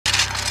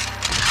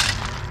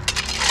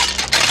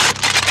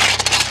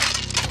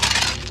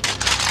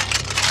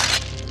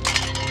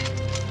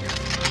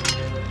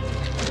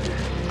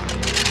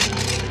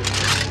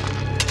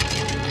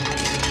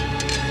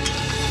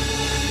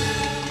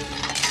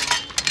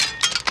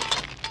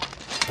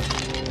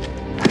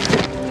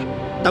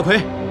大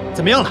奎，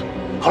怎么样了？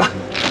好了。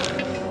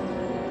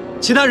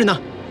其他人呢？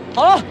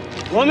好了，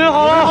我们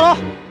好了，好了，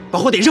把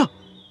火点上。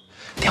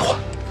点火。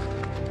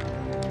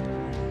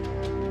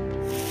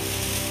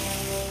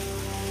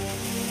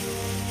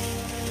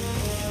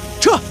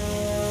撤。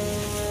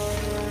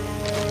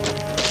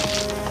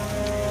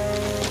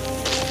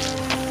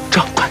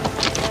撤，快！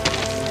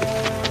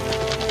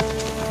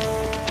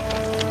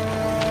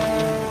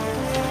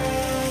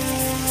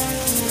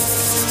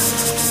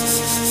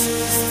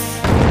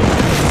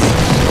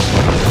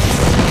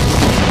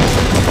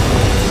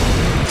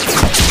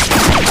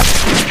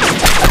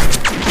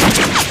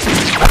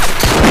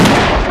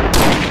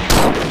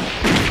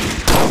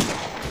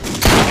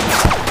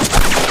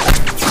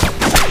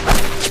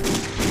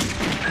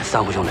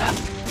三虎兄弟，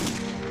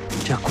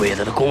这鬼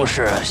子的工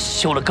事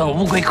修得跟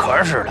乌龟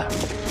壳似的，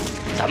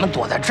咱们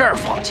躲在这儿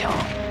放枪，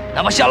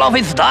那不瞎浪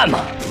费子弹吗？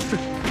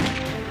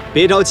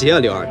别着急啊，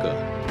刘二哥，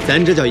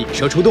咱这叫引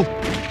蛇出洞，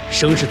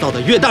声势造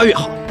得越大越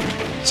好。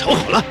瞧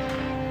好了，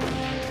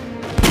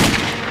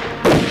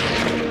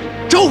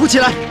招呼起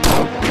来！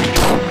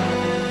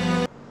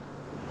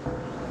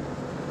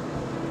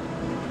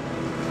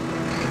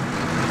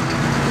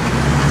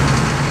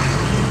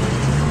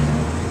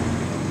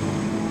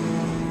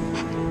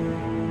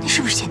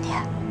是不是间谍？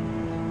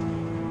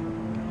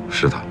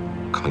是的，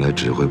看来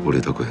指挥部里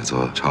的鬼子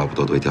差不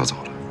多都调走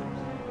了。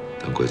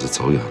等鬼子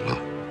走远了，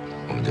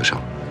我们就上。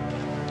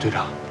队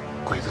长，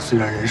鬼子虽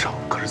然人少，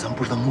可是咱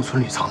不知道木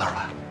村里藏哪儿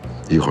了。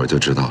一会儿就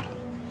知道了。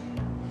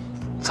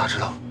咋知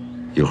道？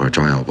一会儿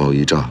炸药包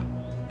一炸，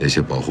那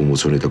些保护木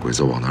村里的鬼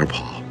子往哪儿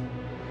跑，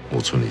木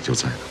村里就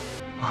在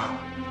哪。啊！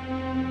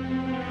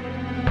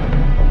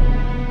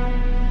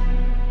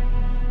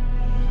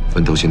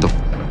分头行动。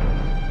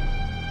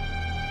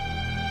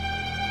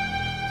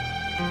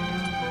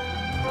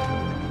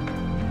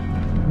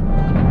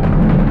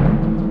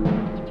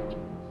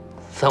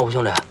三虎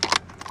兄弟，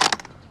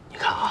你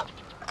看啊，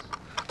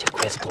这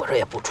鬼子躲着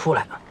也不出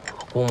来，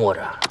我估摸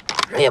着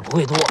人也不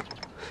会多，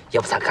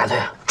要不咱干脆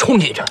冲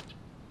进去。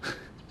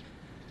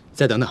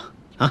再等等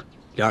啊，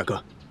刘二哥。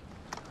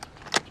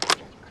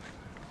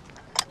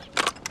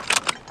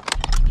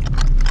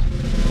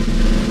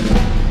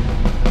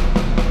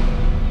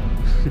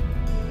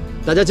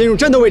大家进入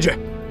战斗位置，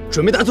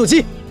准备打阻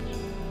击，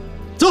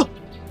走。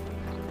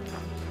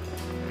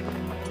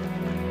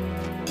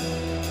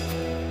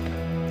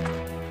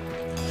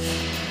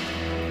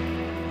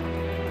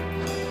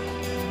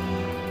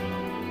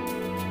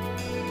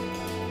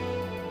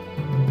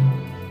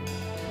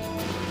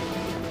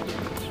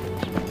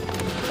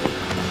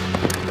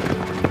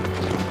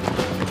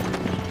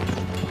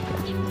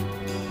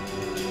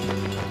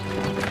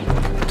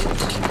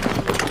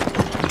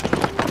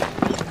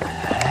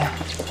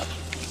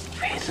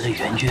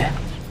援军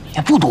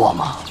也不多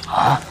嘛，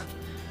啊！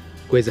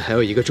鬼子还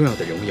有一个重要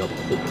的人物要保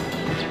护，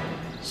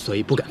所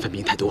以不敢分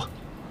兵太多。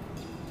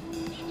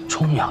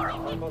重要人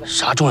物？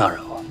啥重要人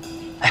物？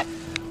哎，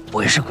不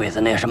会是鬼子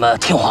那什么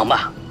天皇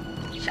吧？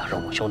想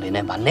让五兄弟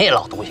能把那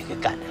老东西给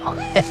干掉？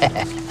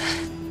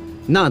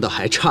那倒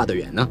还差得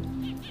远呢。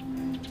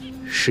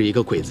是一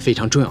个鬼子非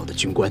常重要的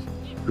军官，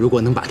如果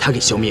能把他给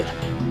消灭了，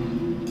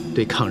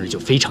对抗日就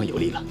非常有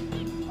利了。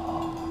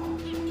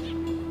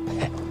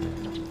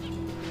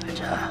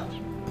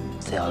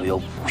只要有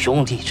五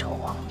兄弟者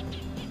亡，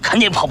肯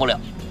定跑不了。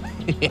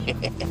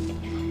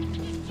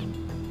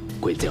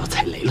鬼子要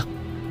踩雷了，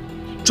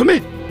准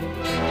备！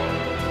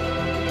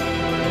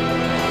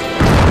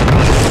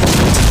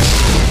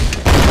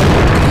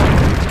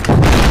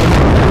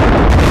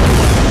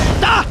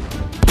打！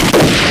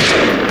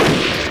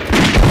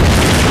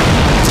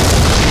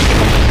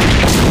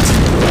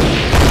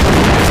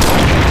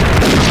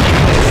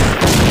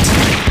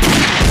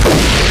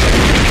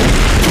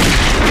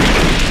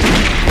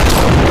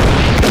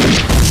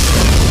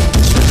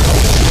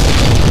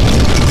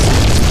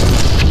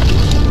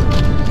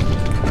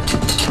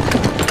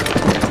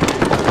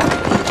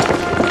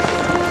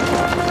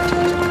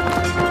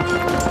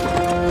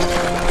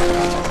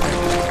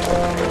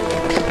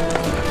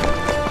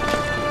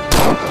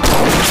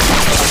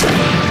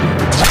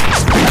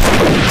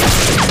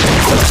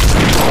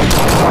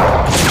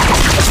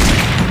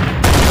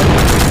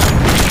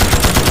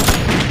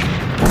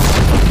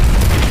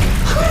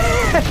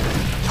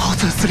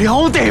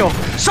了得哟！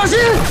小心！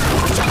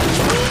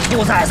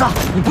兔崽子，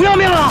你不要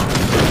命了！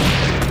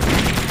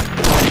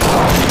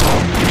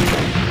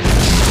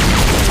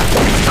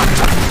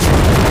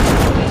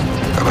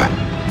快快，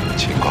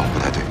情况不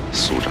太对，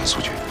速战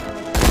速决。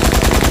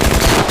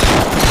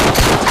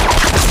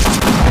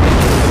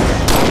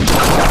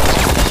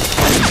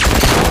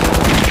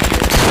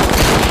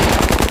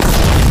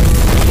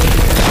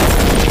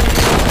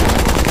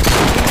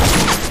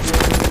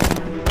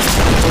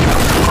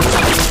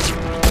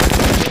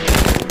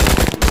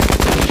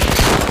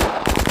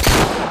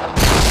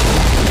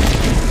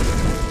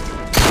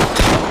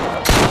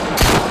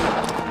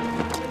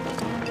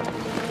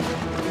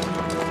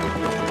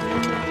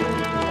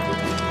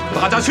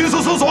大家迅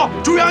速搜索，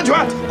注意安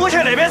全。我去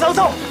那边搜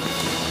索。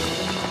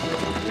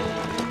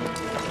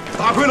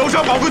大奎楼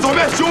上，宝贵左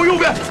边，熊右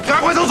边，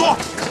赶快搜索。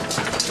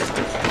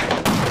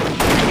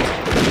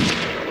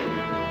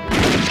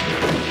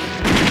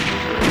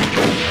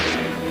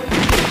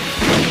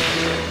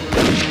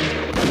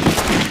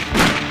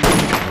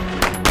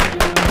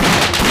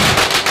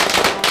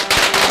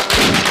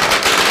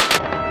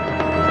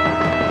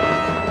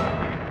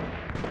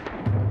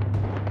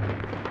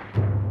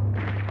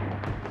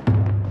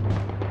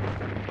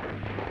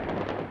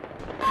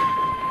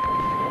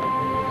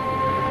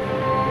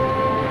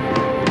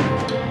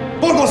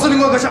 报告司令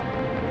官阁下，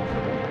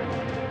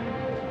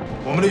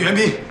我们的援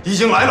兵已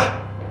经来了。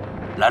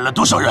来了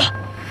多少人？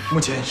目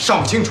前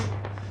尚不清楚。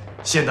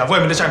现在外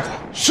面的战况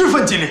十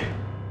分激烈。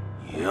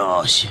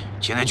哟西，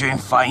前来军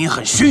反应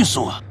很迅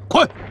速啊！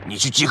快，你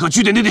去集合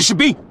据点内的士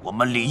兵，我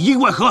们里应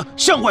外合，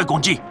向外攻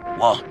击。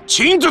我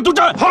亲自督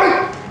战。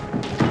嗨。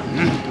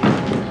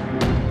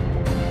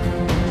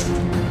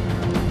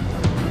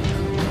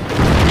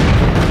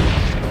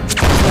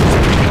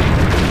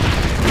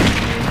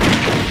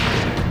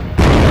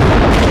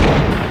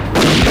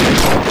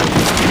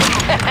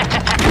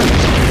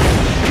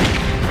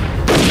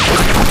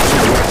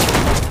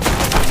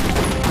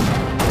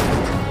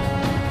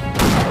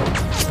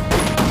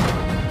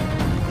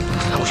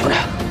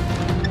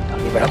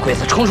 鬼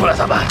子冲出来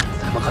咋办？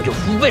咱们可就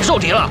腹背受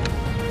敌了。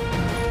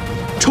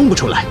冲不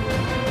出来，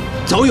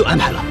早有安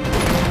排了。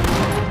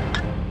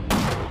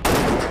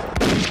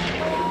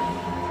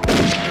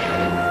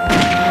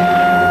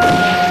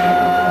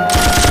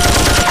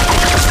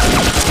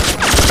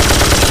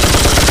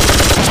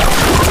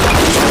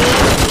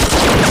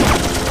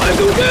快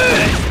给我追！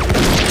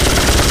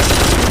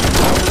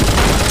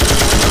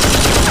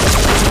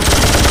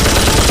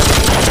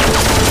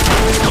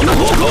等着火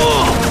攻！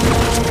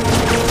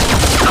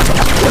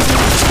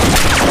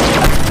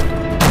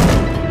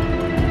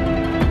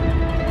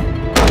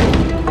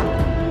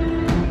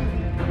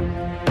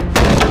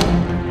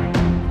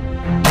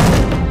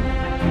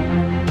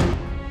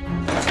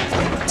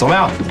 怎么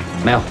样？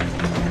没有，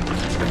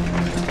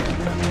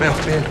没有。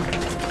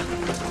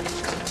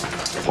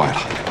坏了！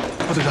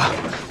副队长，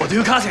我都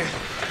要卡死！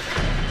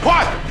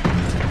快！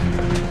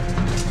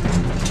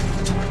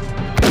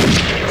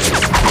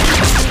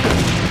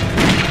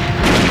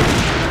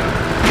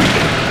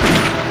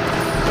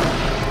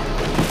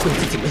鬼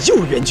子怎么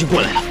又援军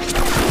过来了？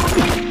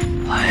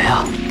哎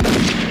呀，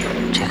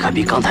这可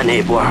比刚才那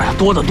一波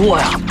多得多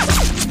呀！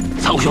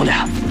仓库兄弟，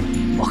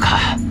我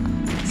看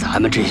咱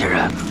们这些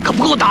人可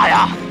不够打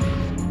呀！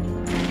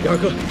 姚二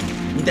哥，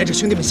你带着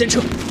兄弟们先撤，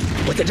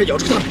我在这咬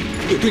住他们，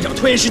给队长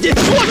拖延时间。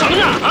说什么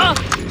呢？啊！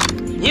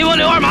你以为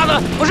刘二麻子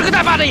不是个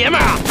带把的爷们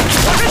儿啊？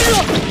我跟你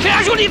说，这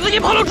二兄弟自己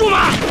跑得住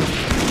吗？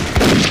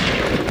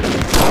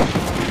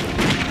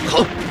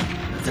好，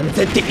咱们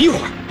再顶一会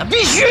儿。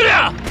必须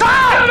的！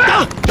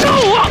打！照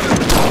我！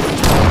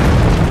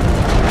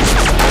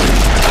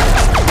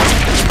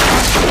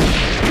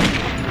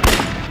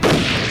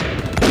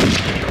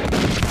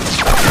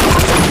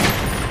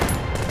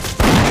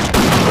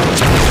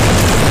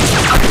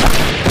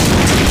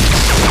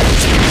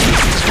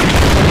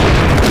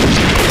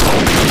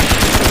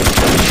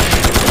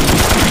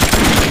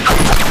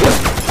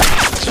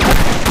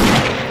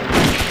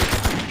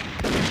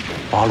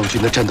 八路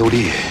军的战斗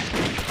力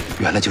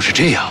原来就是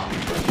这样，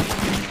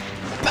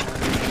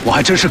我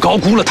还真是高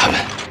估了他们。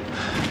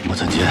木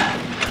村君，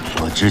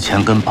我之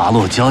前跟八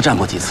路交战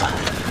过几次，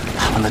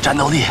他们的战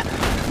斗力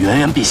远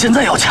远比现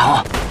在要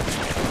强。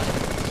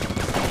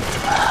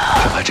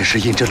这还真是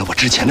印证了我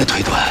之前的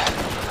推断，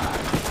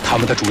他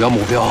们的主要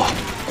目标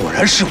果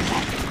然是我。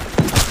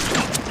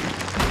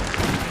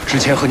之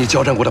前和你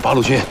交战过的八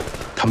路军，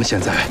他们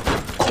现在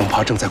恐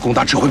怕正在攻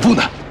打指挥部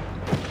呢。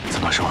这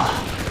么说，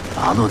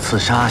八路刺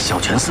杀小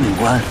泉司令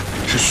官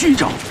是虚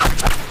招。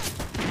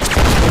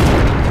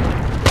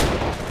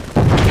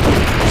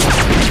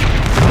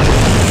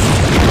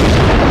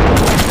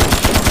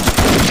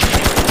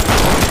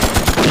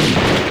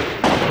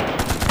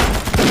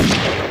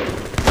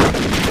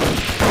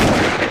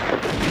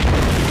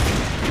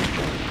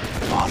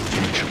八路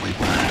军指挥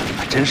官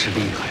还真是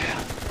厉害呀，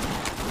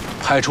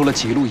派出了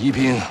几路疑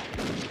兵，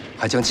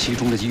还将其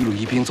中的一路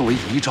疑兵作为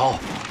遗招，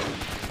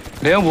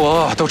连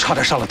我都差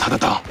点上了他的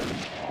当。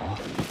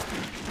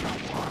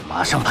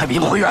 马上派兵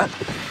回援。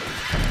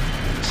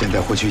现在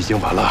回去已经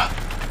晚了，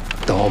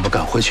等我们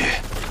赶回去，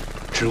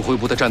指挥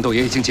部的战斗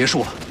也已经结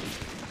束了。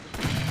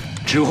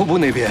指挥部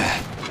那边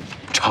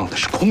唱的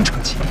是空城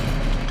计，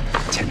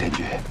前田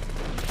君，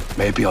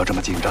没必要这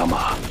么紧张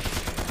吧？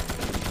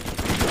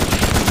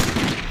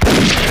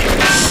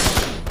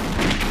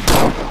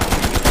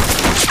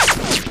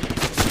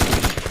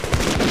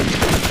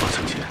木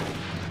村君，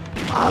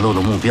八路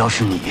的目标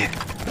是你，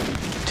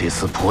这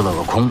次扑了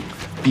个空。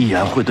 必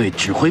然会对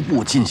指挥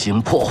部进行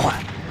破坏。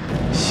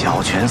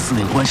小泉司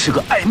令官是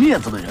个爱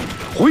面子的人，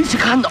回去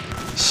看到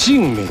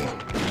性命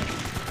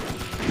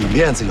比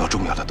面子要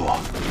重要的多。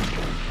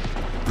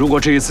如果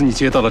这一次你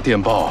接到了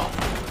电报，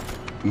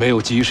没有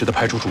及时的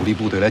派出主力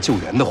部队来救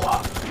援的话，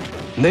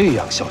那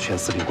样小泉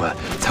司令官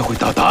才会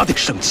大大的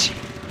生气。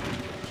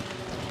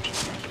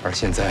而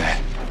现在，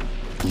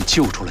你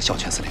救出了小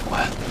泉司令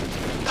官，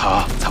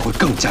他才会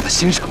更加的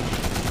欣赏你。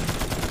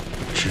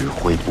指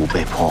挥部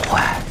被破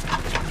坏，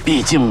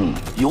毕竟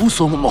有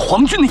损我们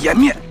皇军的颜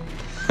面。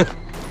哼，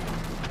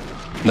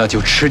那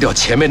就吃掉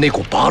前面那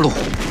股八路。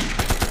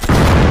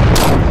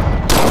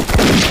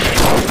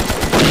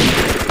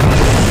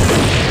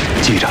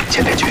记着，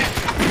千田君，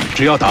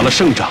只要打了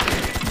胜仗，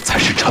才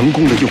是成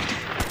功的诱敌。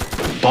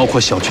包括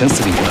小泉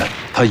司令官，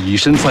他以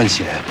身犯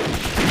险，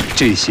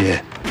这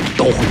些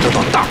都会得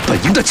到大本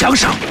营的奖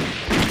赏。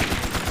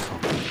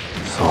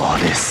そう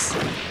です。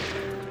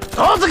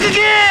刀子哥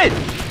哥，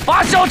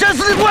把小泉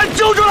司令官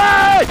救出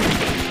来！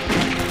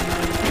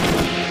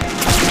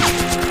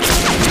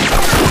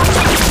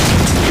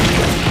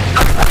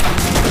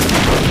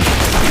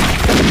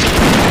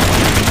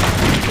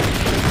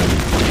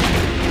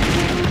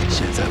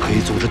现在可以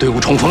组织队伍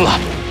冲锋了。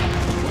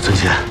村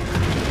姐，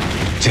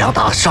这样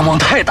打伤亡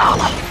太大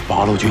了。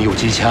八路军有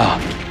机枪，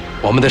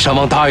我们的伤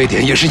亡大一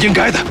点也是应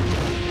该的。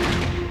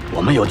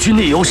我们有军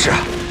力优势，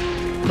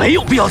没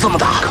有必要这么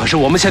打。可是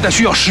我们现在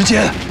需要时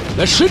间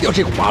来吃掉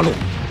这股八路，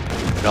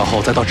然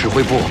后再到指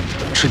挥部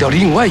吃掉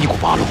另外一股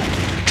八路，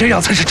这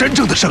样才是真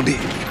正的胜利。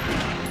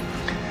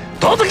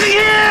刀子哥哥，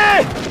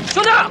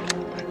兄弟，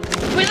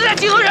鬼子在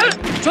集合人，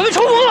准备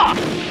冲锋了。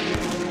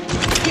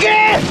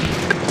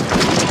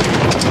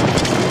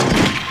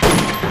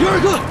刘二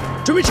哥，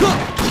准备撤！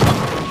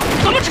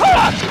怎么撤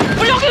啊？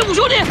不是要给五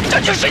兄弟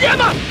争取时间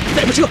吗？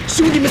再不撤，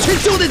兄弟们全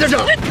交代在这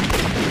儿。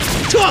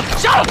撤！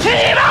上，听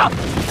你的！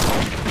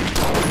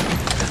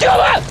弟兄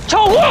们，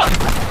抢活！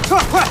撤，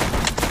快！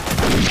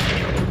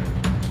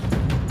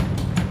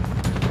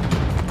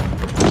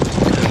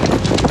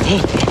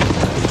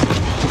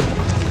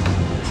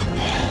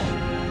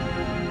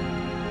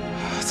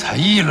才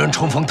一轮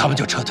冲锋，他们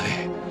就撤退，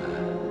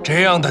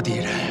这样的敌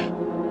人，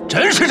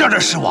真是让人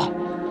失望。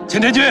千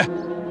田君，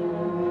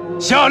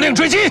下令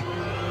追击！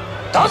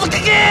刀子哥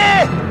哥！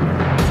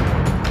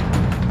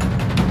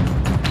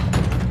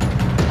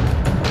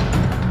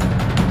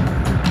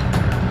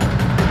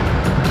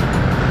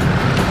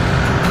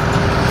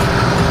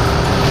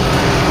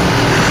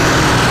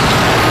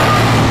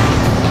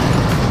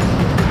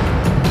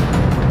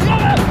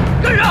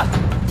跟上！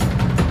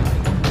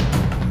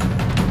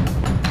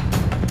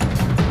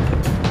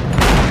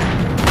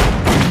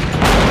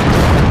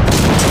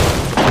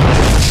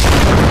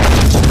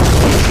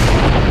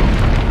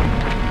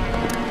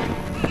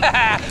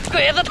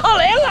鬼子逃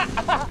雷了！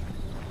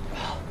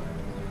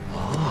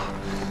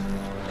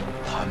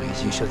他们已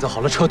经选择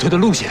好了撤退的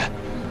路线，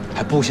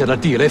还布下了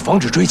地雷防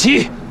止追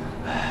击。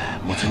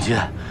木村君，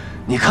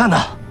你看呢？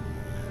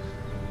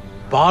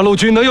八路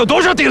军能有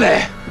多少地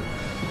雷？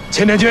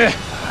千田君，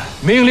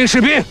命令士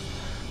兵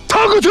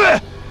踏过去。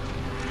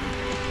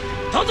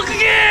刀子哥哥！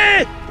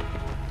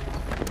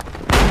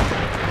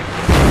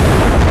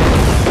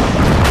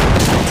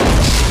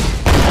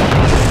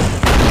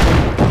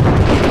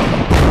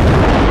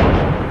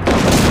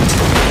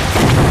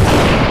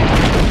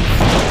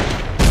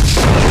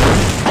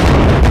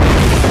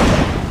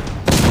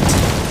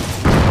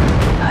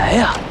哎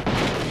呀，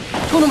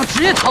就那么直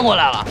接趟过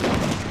来了，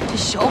这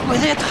小鬼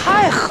子也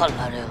太狠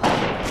了，这个。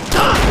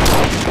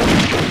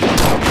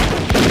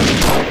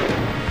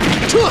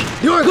撤！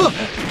刘二哥，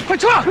快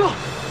撤！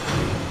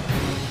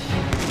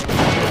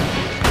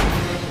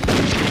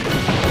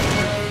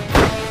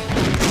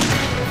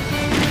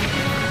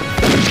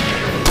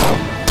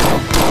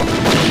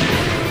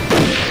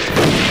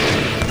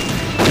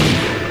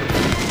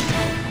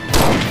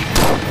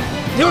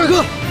刘二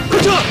哥，快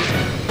撤！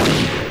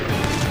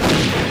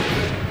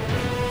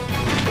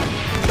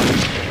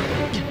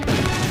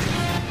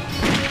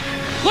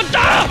我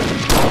打！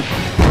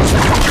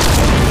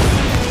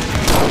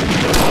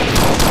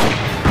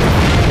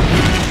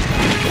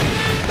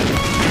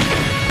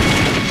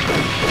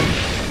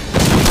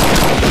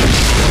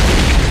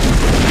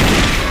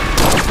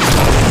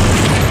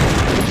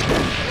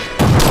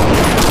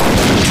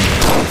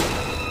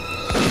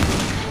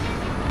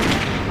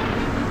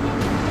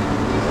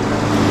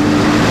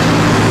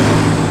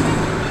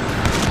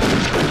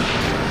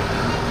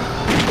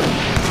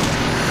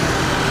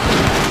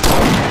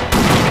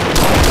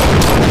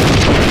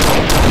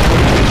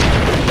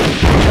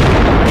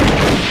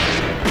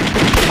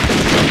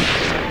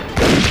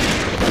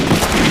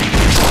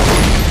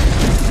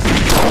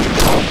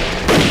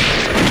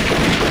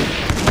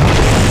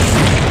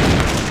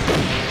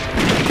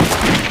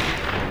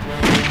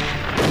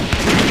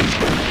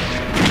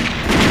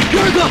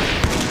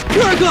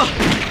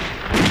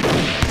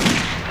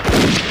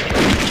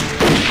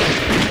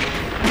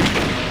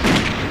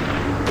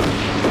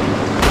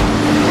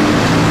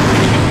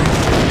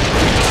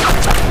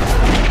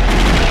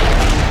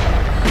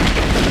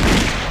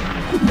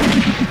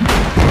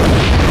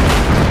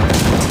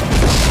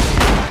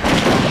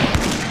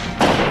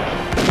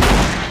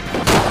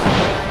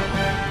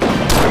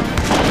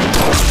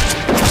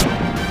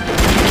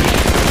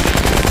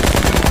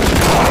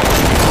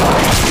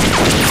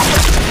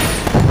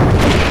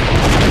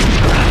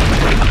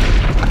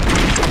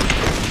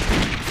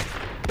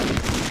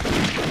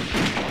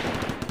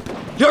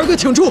刘二哥，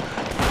挺住！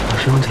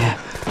兄弟，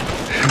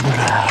是不是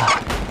来了？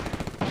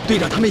队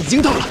长他们已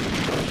经到了，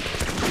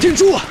挺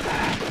住啊！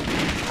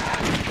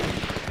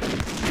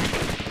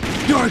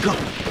刘二哥，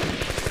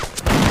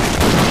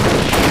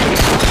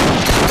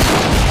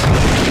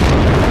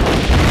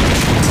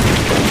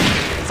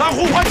三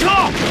虎换车！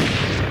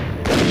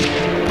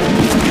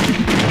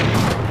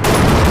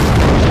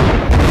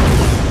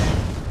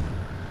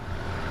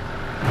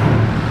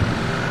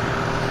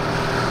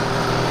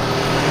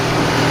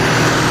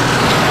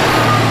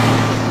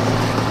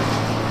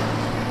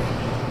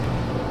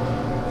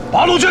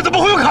八路军怎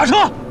么会有卡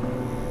车？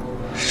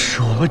是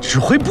我们指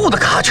挥部的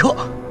卡车。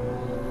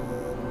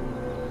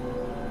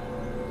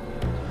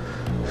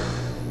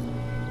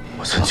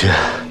我孙军，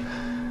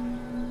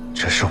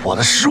这是我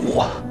的失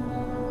误。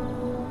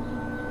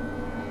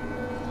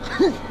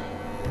哼！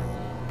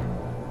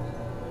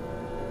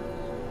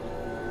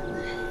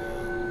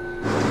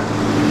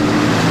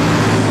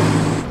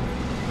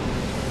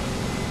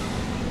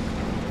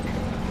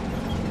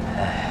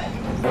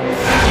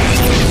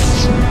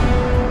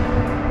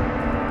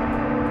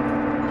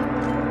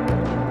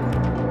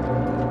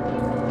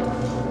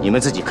你们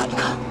自己看一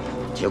看，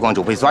铁矿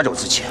主被抓走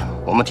之前，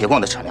我们铁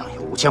矿的产量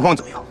有5000筐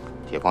左右。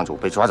铁矿主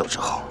被抓走之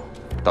后，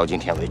到今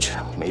天为止，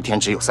每天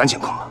只有3000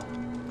筐了，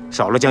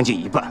少了将近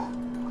1半，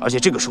而且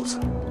这个数字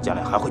将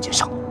来还会减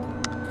少。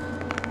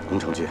工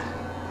程局，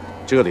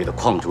这里的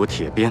矿主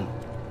铁鞭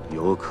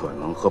有可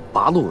能和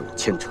八路有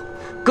牵扯，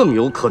更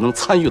有可能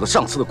参与了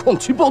上次的矿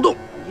区暴动。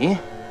咦，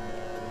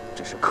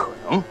这是可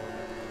能，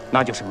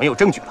那就是没有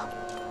证据了。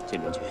监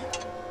编局，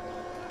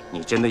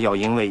你真的要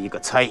因为一个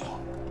猜疑，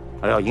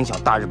而要影响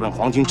大日本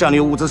皇军战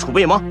略物资储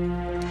备吗？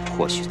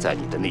或许在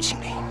你的内心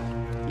里，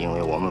因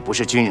为我们不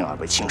是军人而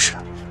被轻视，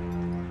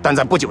但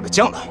在不久的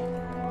将来，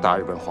大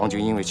日本皇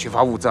军因为缺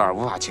乏物资而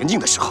无法前进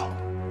的时候，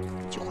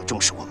就会重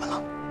视我们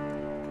了。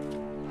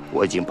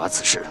我已经把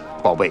此事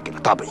报备给了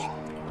大本营，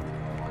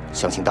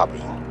相信大本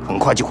营很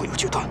快就会有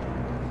决断。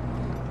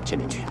监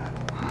编局，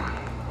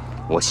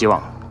我希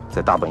望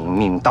在大本营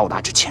命令到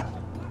达之前，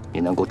你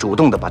能够主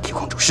动地把铁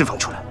矿主释放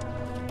出来。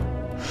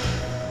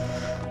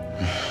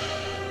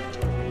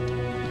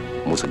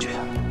木村君，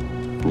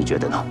你觉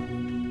得呢？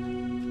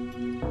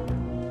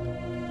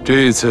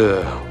这一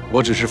次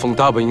我只是奉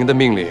大本营的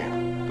命令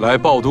来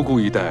报都固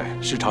一带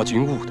视察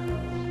军务的。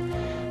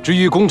至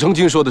于工程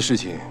军说的事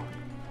情，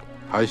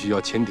还需要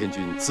前田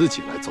君自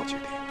己来做决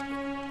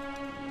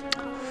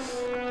定。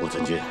木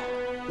村君，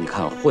你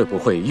看会不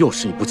会又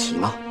是一步棋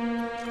呢？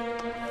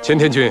前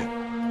田君，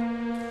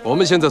我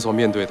们现在所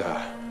面对的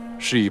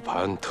是一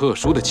盘特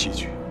殊的棋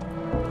局，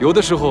有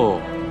的时候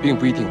并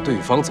不一定对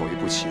方走一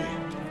步棋，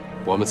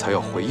我们才要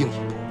回应一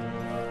步。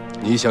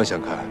你想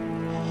想看，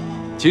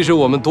其实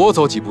我们多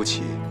走几步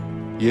棋，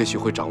也许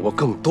会掌握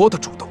更多的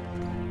主动。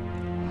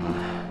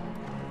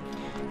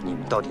你们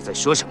到底在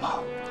说什么？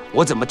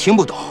我怎么听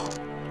不懂？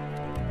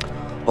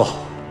哦，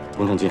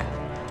工程军，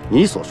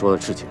你所说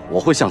的事情，我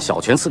会向小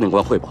泉司令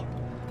官汇报。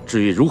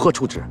至于如何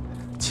处置，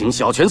请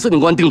小泉司令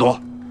官定夺。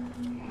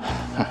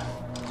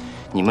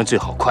你们最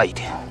好快一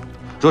点，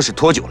若是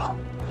拖久了，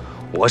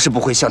我是不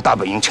会向大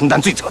本营承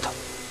担罪责的。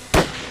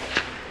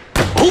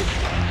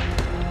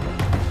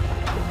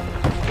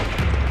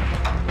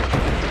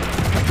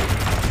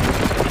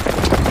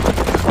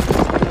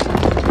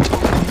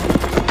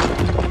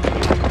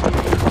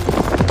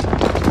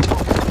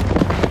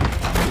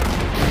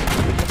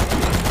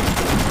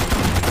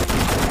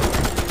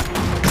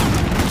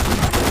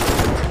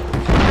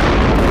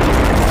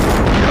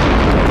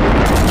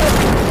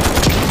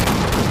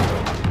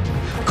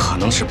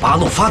是八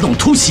路发动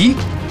突袭，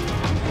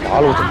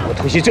八路怎么会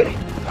突袭这里？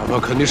他们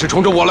肯定是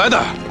冲着我来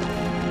的。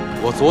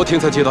我昨天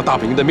才接到大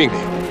本营的命令，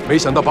没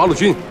想到八路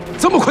军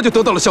这么快就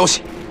得到了消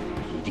息，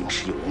一定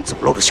是有人走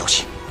漏了消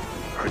息。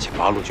而且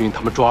八路军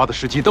他们抓的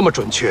时机那么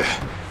准确，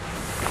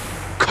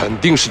肯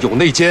定是有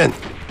内奸。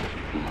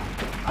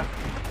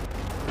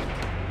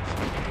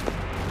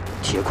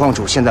铁矿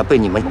主现在被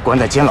你们关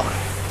在监牢里，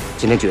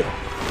监天局，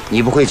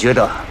你不会觉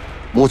得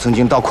木村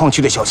君到矿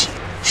区的消息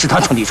是他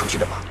传递出去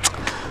的吧？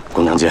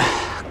工长军，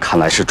看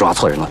来是抓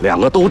错人了，两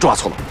个都抓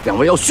错了，两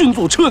位要迅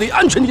速撤离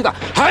安全地带。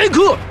海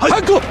哥，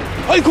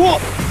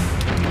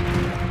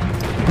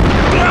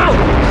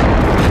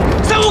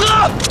三虎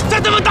哥，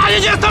再这么打下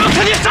去，咱们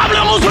肯定杀不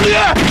了木村驴。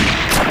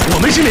我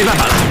们是没办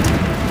法了，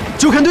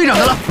就看队长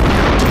的了。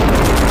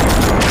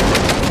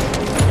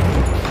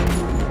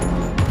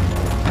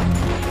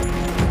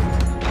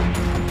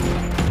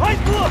海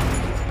哥。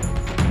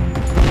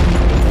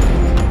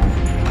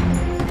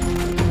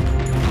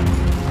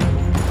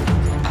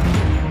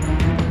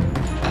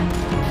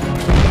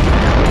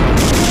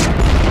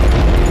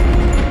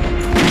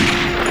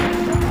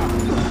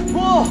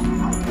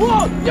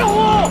要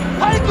我，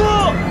海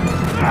哥！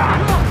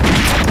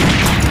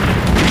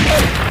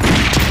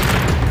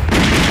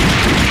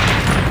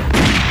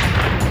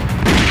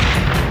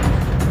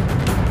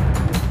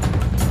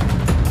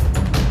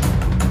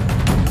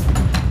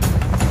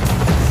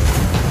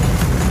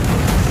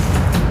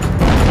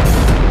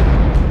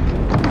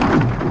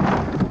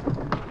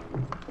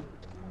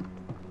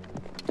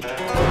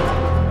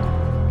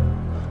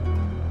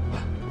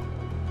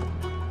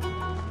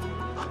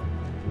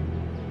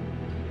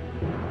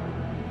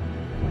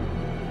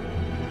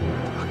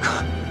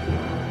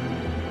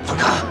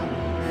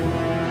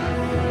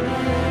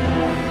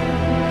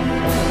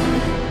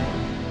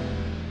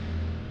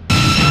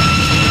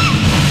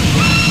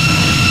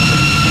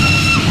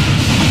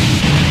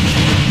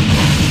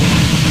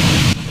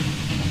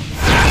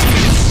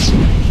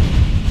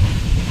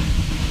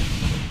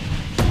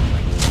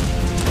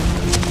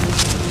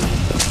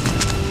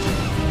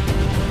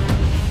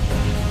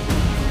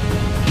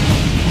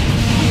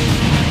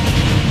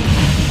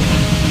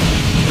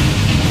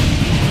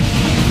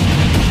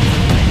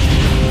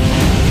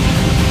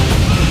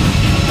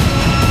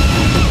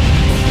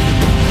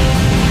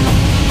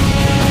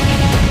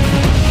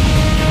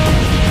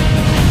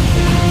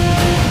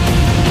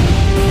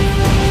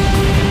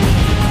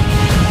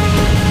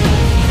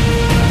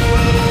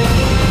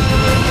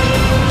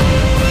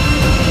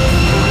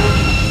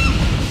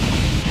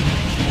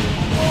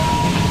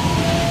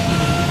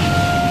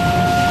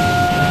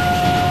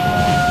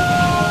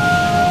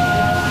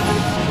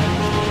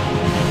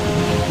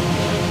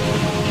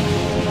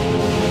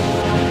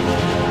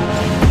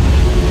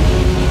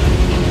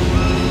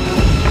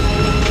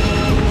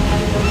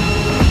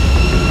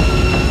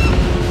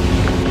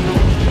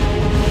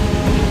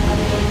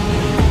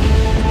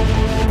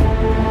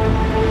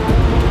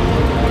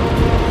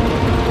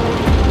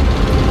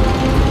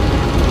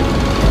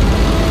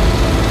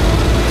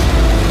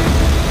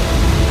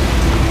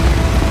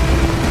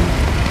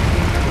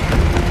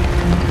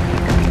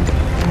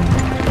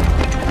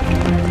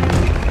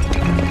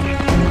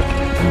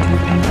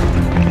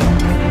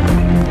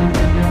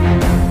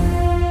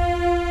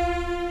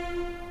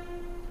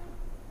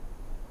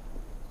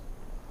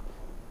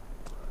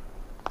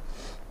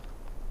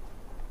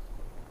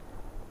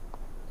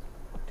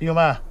弟兄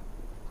们，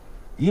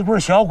一会儿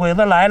小鬼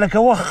子来了，给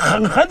我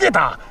狠狠的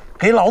打，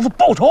给老子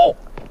报仇！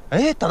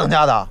哎，大当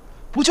家的，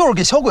不就是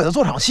给小鬼子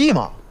做场戏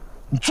吗？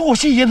你做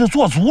戏也得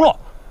做足了，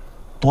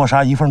多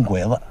杀一份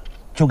鬼子，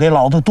就给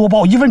老子多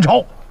报一份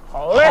仇。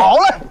好嘞，好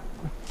嘞。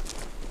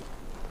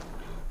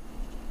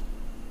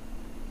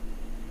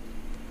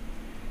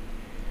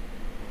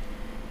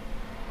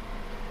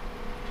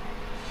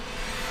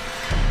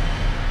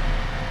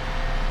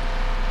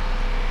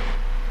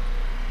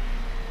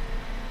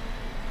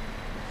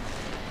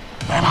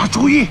来吧，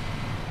注意！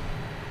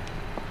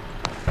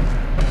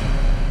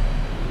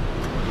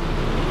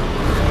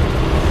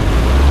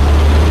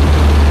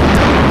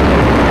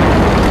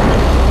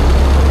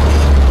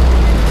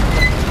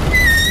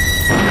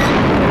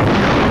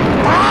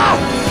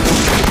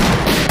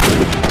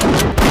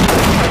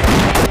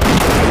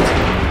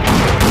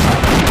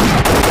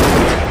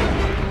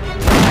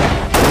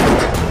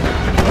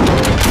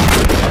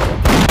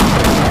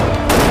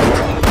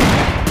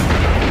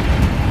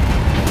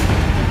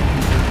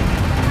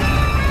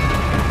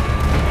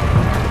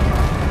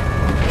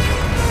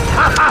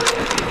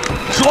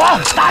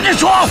爽，打得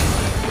爽！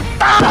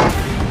打！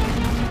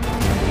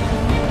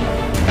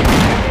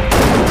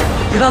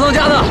李大当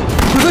家的，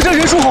鬼子这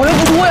人数好像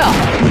不多呀。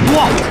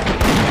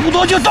不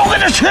多就都给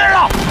他吃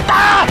了！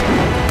打！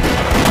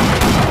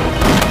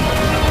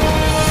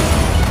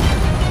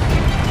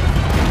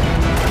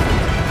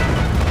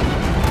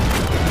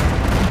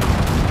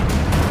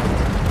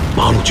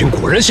八路军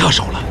果然下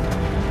手了，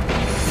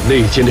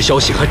内奸的消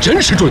息还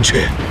真是准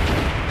确，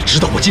知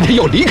道我今天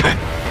要离开。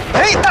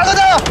哎，大当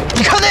家的，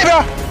你看那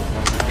边。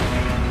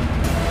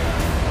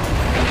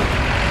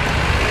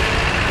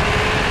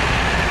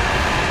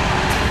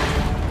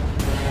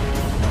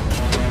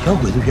小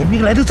鬼子援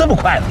兵来得这么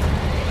快了，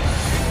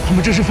他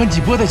们这是分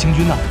几波在行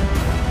军呢？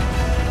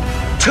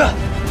撤！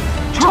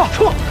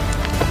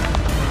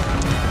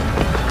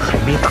还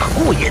没打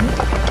过瘾。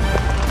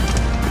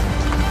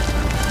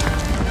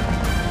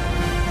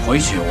回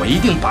去我一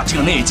定把这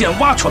个内奸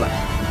挖出来。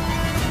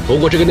不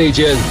过这个内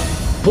奸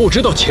不知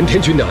道前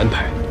天军的安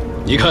排，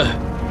你看，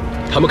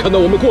他们看到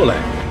我们过来，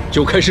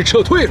就开始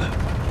撤退了。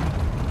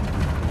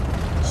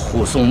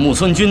护送木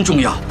村军重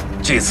要，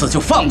这次就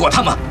放过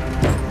他们，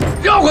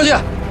绕过去。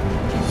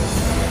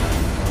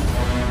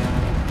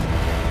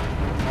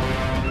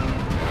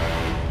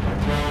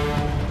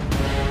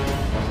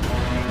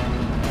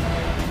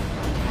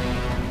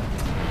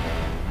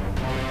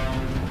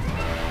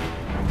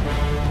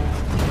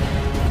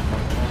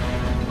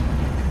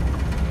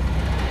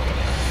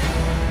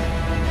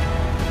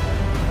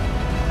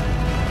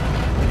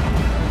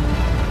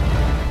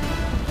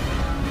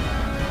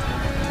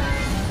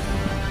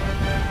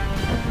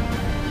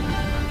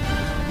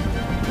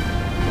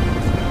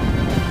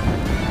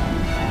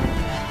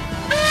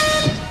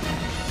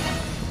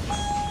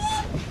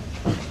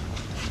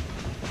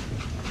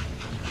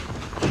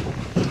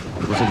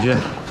木村军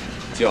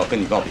就要跟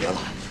你告别了。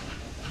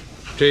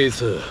这一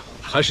次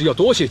还是要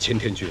多谢前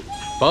田军，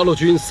八路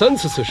军3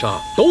次刺杀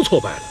都挫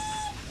败了，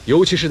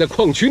尤其是在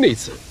矿区那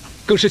次，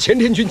更是前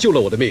田军救了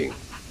我的命，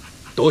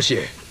多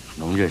谢。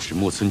能认识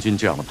木村军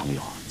这样的朋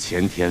友，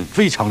前田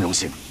非常荣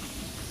幸。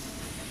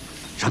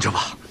上车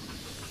吧，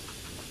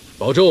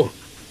保重。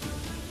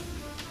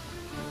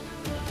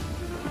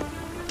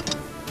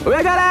我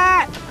要下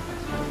来。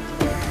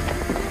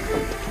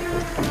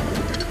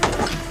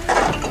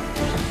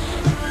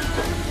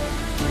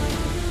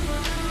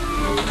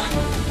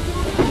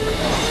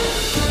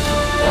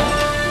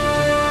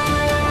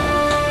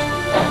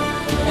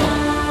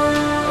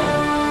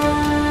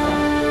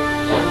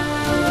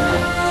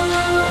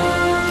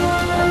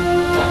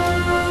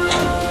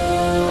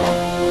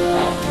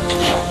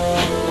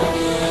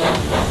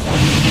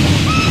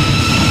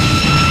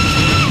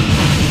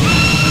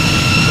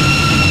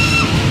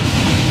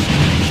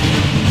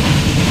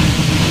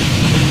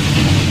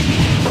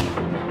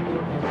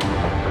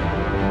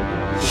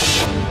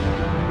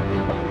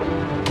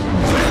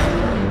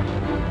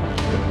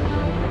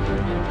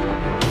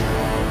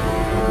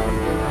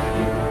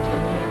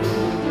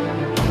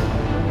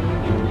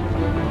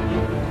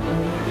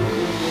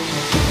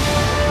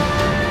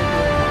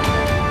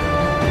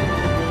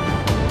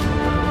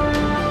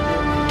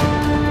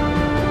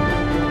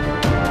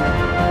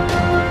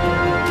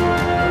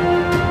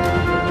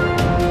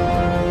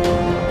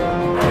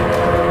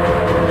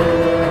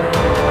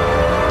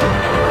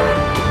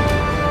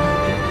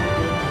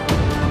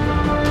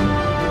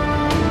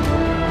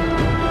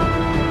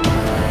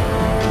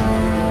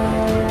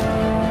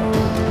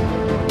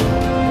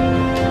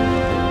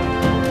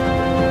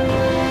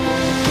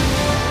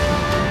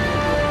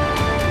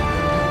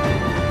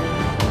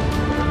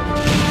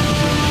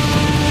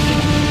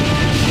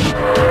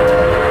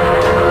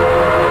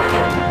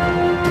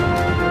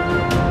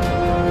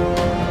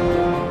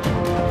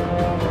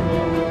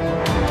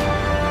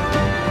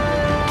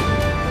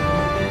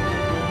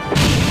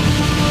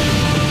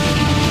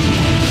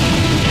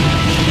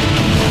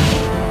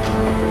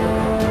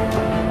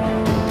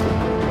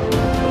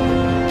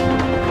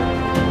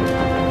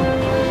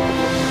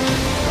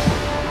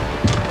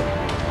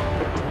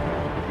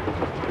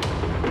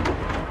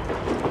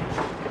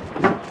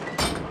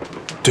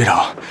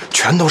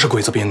全都是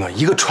鬼子兵啊，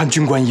一个穿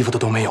军官衣服的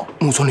都没有。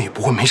木村里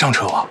不会没上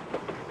车吧？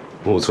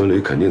木村里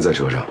肯定在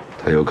车上，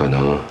他有可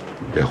能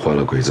也换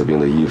了鬼子兵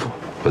的衣服，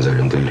混在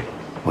人堆里。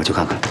我去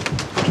看看。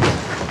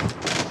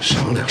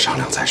商量商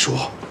量再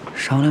说。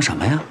商量什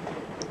么呀？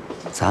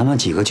咱们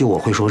几个就我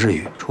会说日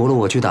语，除了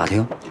我去打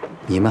听，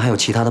你们还有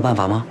其他的办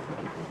法吗？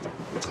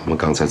咱们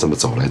刚才这么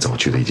走来走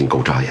去的，已经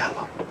够扎眼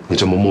了。你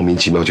这么莫名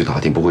其妙去打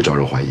听，不会招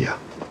人怀疑啊？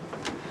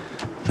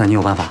那你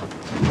有办法？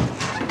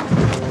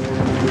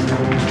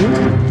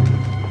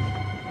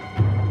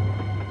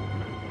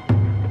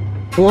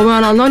お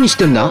前ら何し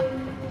てんだ？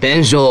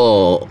弁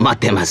償待っ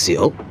てます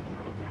よ。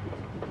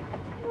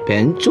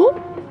弁償？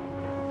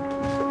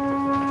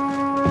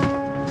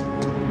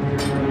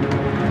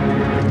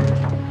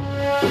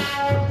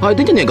はい、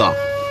出てねえか。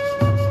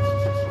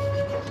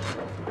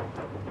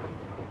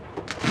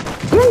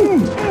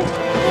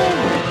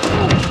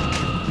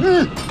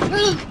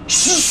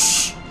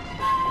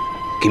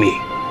君、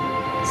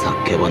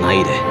叫ばな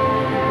いで。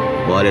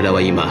我ら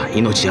は今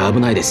命危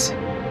ないです。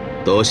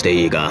どうして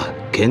いいか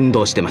剣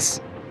道してま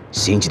す。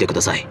信じてく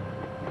ださい。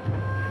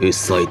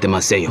嘘言ってま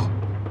せんよ。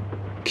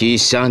汽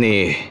車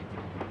に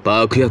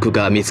爆薬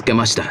が見つけ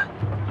ました。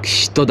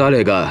きっと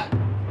誰が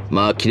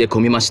巻きで込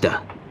みまし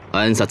た。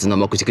暗殺の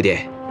目的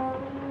で。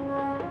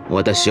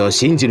私を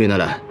信じるな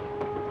ら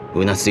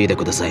うなずいて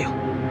くださいよ。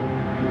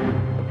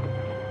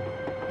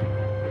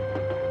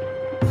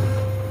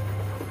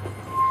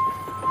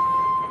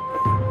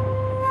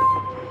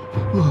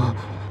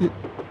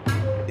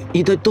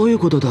一体どういう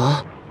こと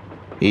だ？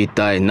一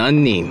体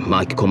何人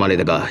巻き込まれ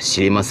たか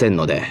知りません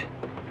ので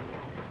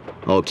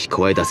大きい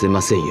声出せ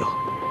ませんよ。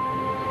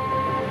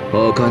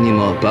他に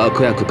も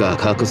爆薬が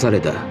隠され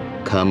た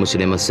かもし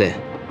れません。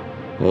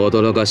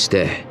驚かし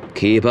て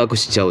起爆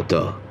しちゃう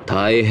と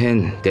大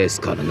変です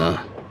から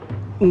な。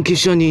汽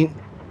車に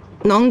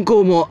何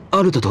個も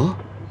あるだと？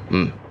う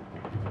ん。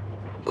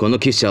この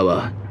汽車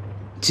は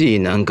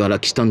次男から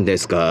来たんで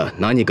すが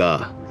何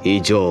か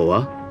異常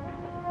は？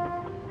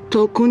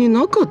特に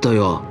なかった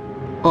よ。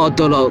あっ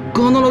たら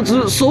必ず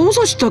捜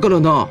査したから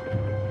な。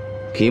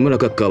木村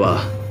閣下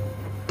は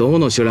ど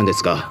の手段で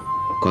すか？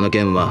この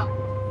件は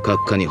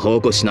閣下に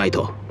報告しない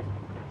と。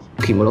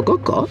木村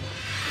閣下？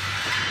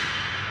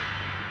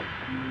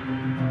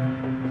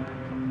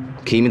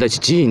君たち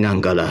次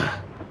男か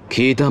ら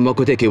聞いた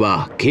目的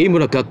は木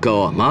村閣下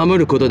を守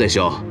ることでし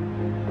ょ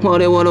う。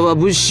我々は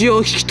物資を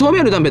引き止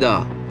めるため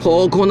だ。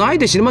方向ない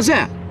で知りま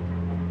せん。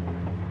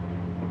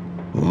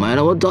お前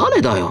らは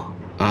誰だよ。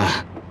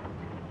ああ、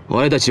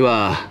俺たち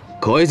は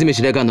小泉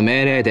司令官の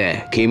命令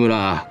で木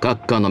村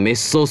閣下の滅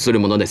相する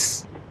もので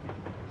す。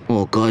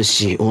おか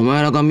しい。お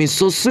前らが滅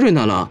相する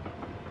なら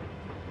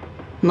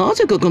な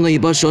ぜかこの居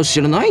場所を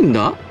知らないん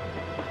だ？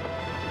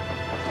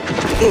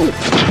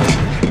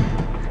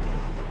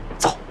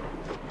走。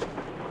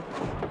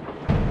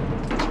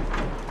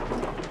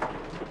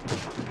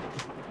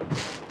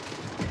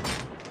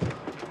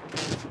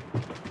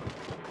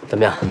怎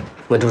么样？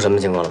问出什么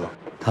情况了吗？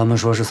他们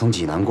说是从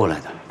济南过来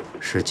的，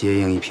是接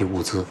应一批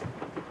物资。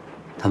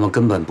他们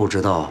根本不知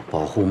道保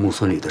护木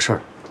村旅的事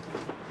儿。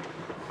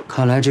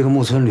看来这个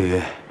木村旅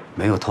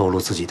没有透露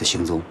自己的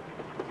行踪，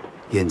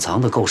隐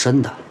藏的够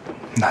深的。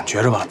俺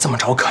觉着吧，这么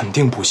着肯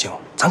定不行，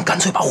咱干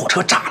脆把火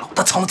车炸了，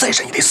他藏得再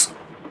深也得死。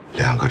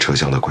2个车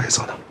厢的鬼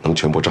子呢，能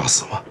全部炸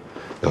死吗？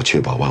要确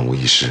保万无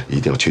一失，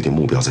一定要确定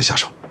目标再下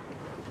手。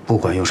不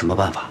管用什么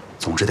办法，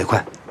总之得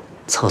快。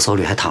厕所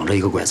里还躺着一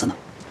个鬼子呢，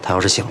他要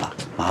是醒了，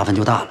麻烦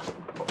就大了。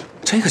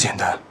这个简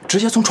单，直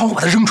接从窗户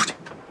把他扔出去。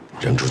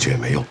扔出去也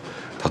没用，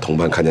他同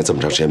伴看见这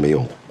么长时间没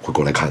用，会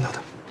过来看他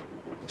的。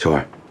秀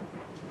儿，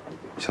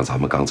像咱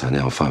们刚才那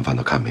样泛泛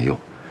的看没用，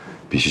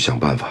必须想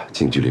办法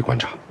近距离观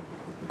察。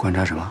观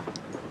察什么？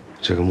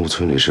这个木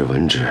村里是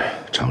文职，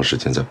长时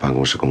间在办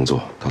公室工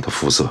作，他的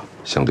肤色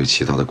相对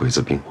其他的鬼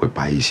子兵会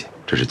白一些，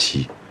这是其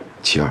一。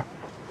其二，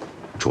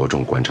着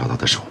重观察他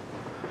的手，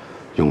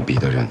用笔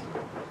的人，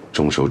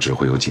中手指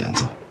会有茧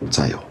子。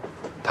再有，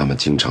他们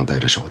经常戴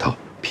着手套，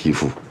皮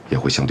肤也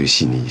会相对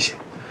细腻一些，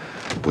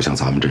不像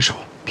咱们这手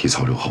皮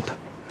糙肉厚的。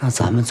那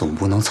咱们总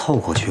不能凑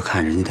过去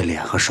看人家的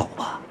脸和手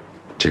吧？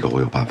这个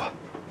我有办法。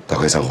打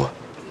开3伙，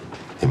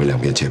你们两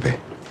边戒备，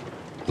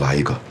来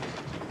一个，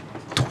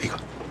堵一个。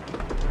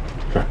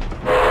是。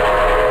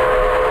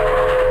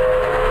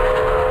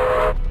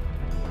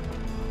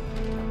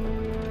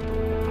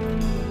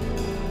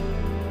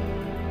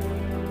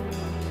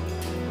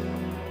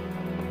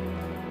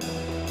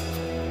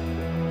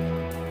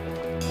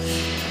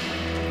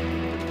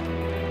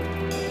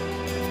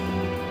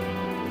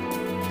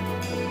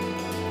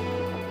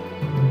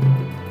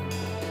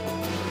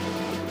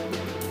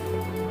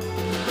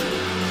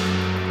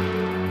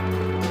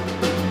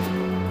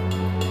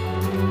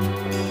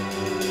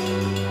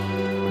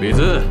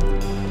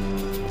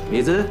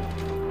水。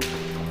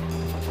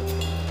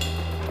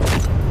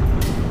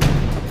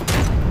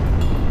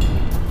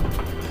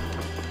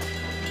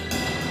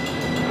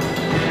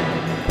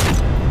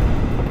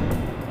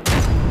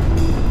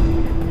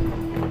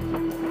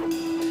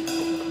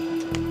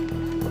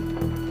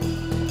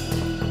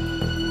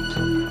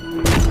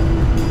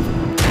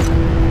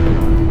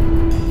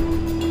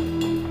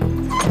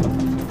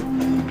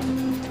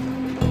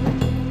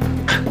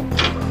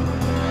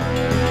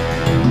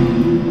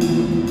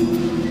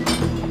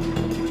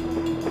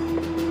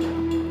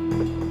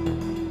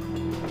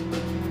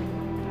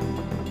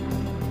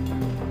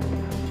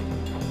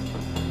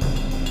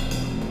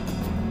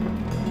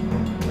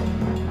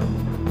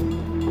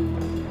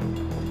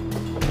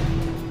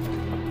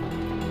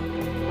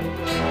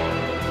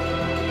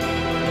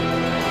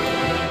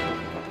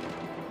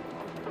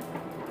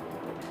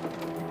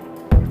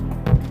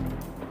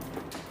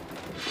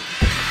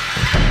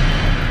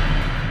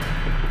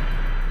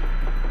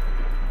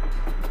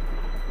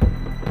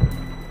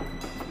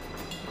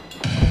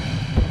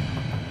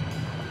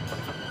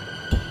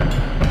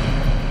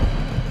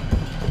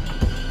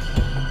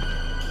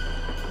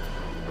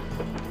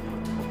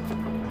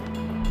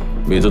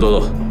水ど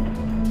うぞ。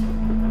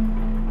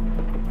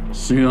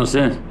すみま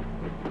せん。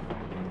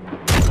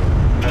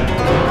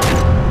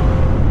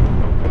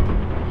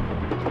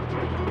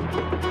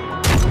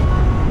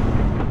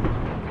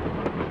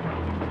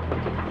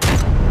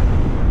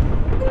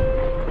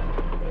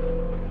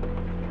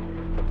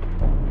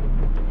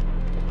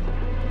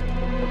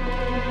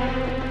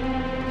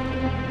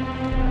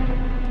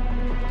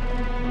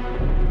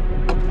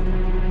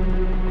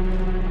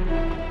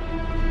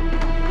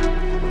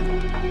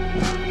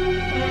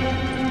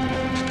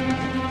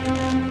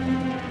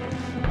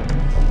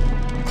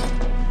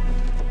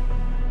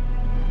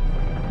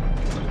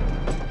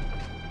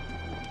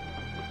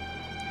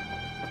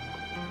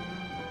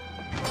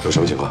有什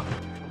么情况？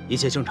一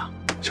切正常。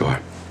小二，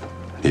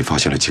你发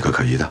现了几个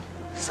可疑的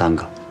？3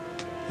个，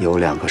有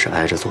2个是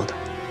挨着做的。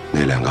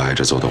那2个挨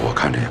着做的，我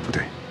看着也不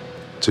对。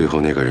最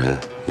后那个人，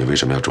你为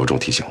什么要着重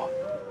提醒我？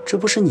这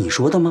不是你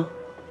说的吗？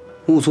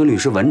木村吕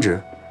是文职，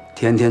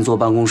天天坐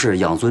办公室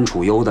养尊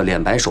处优的，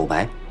脸白手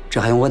白，这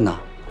还用问呐？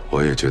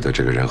我也觉得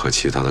这个人和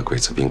其他的鬼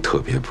子兵特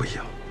别不一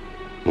样。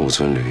木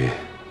村吕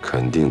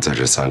肯定在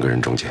这3个人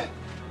中间。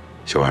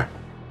小二，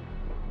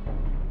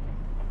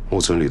木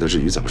村吕的日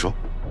语怎么说？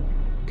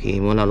 キ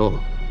モナロ、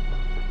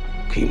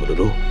キモナ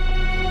ロ。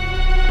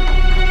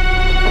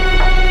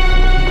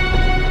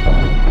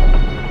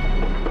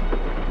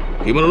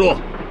キモナロ。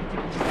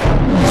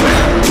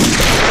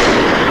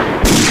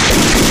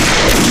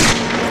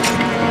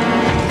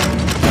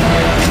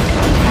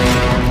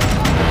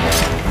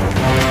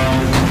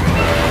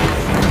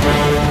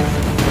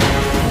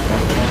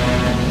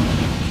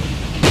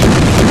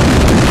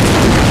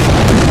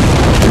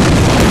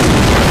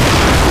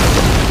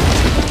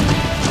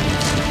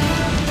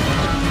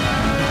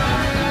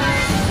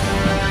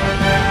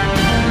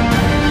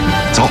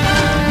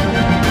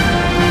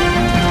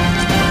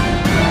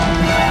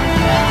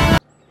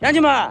乡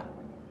亲们，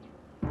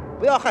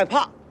不要害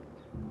怕，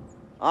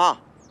啊，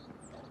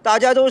大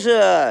家都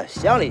是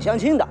乡里乡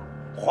亲的。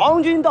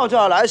皇军到这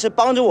儿来是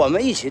帮着我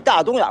们一起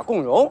大东亚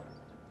共荣。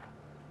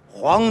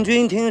皇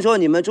军听说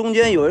你们中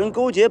间有人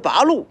勾结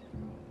八路，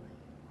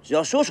只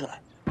要说出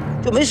来，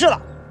就没事了，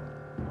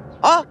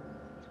啊。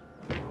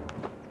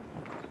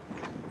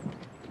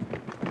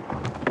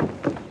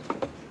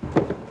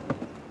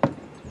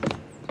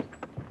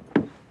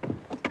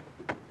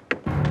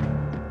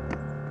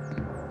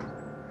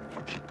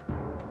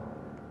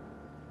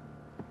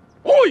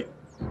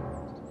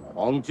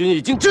 皇军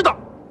已经知道，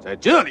在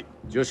这里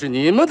就是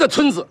你们的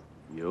村子，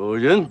有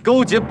人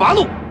勾结八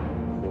路，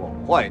破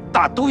坏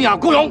大东亚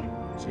共荣。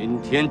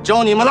今天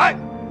招你们来，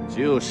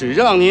就是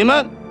让你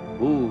们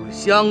互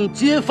相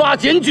揭发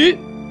检举。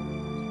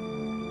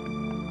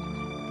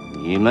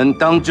你们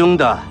当中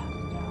的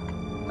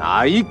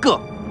哪一个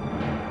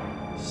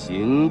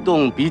行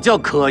动比较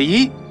可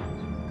疑，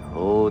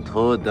偷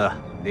偷的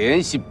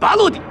联系八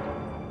路的，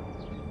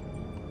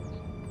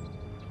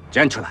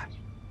站出来！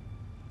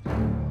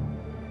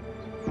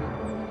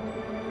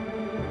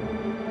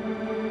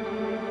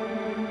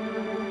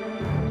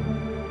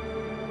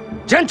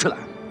 站出来！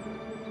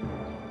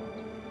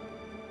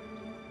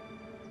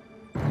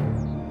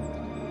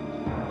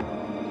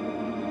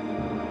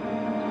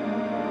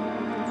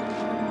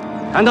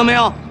看到没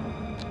有？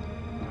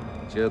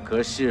这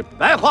可是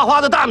白花花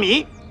的大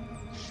米，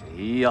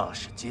谁要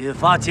是揭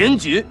发检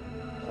举，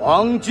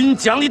皇军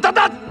奖励大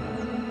大的。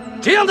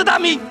这样的大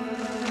米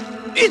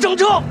，1整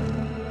车，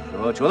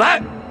说出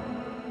来，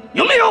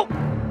有没有？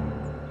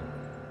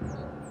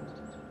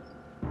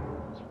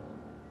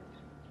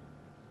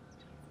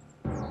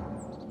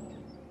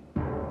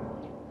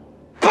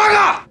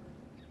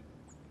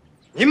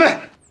 你们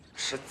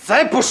是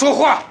再不说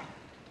话，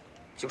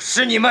就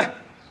使你们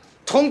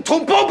统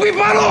统包庇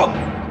八路！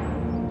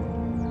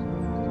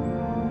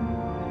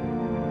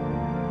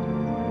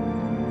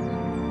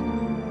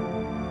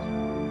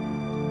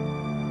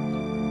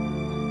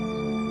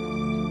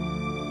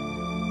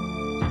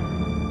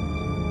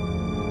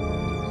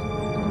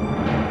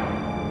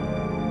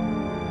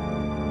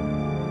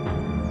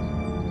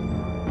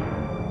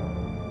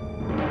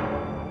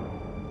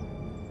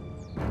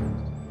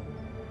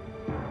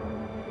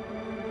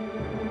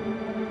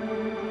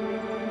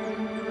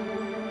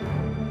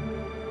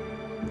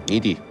你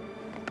的，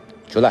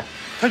出来！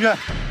太君，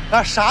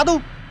俺啥都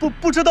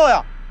不知道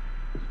呀。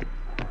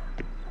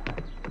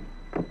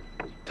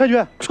太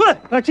君，出来！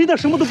俺真的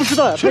什么都不知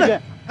道呀。太君，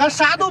俺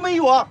啥都没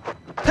有啊。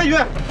太君，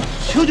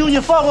求求你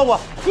放过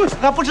我！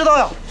俺不知道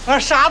呀，俺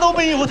啥都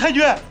没有。太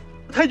君，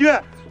太君，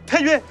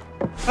太君，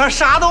俺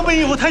啥都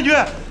没有。太君，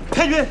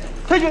太君，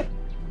太君。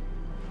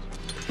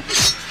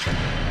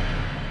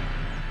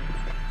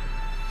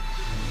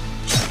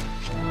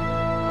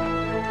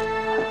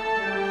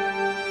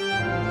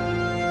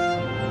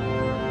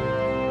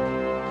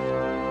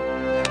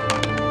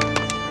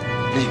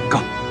立告。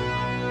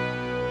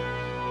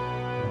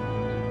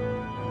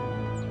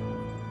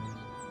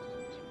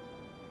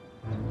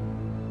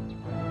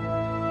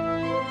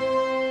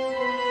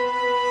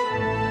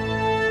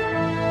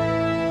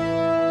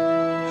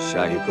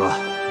下一个。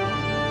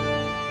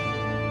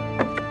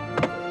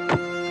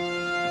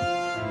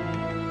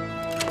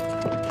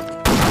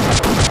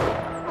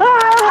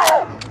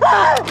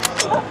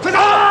队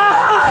长！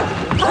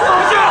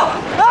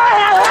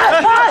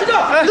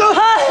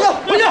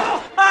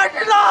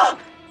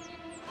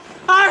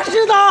二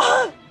师长，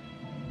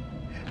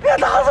别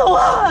打死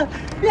我！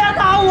别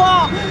打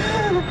我！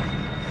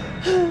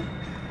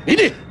你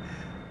弟，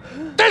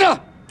带着。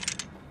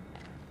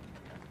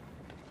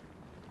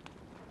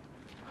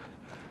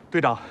队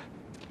长，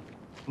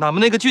俺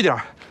们那个据点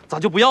咋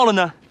就不要了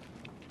呢？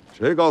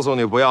谁告诉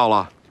你不要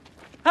了？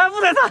哎，吴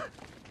队长！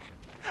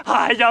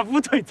哎呀，吴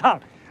队长，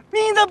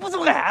明着不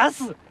做暗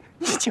事，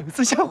你就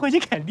是想回去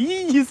看李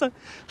医生，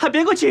还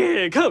编个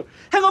借口，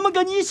喊我们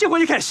跟你一起回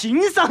去看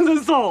心上人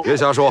嗦。别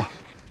瞎说。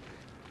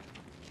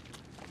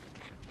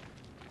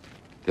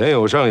田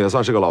有胜也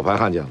算是个老牌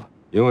汉奸了，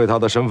因为他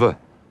的身份，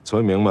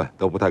村民们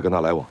都不太跟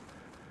他来往，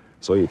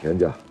所以田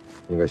家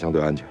应该相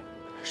对安全。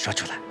说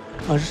出来。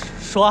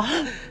说，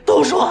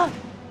都说。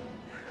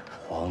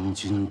皇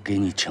军给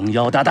你撑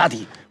腰打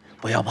的，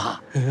不要怕，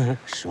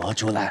说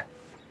出来。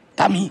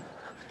大米，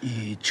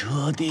一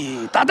车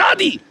的大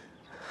的。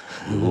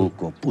如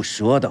果不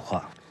说的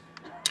话，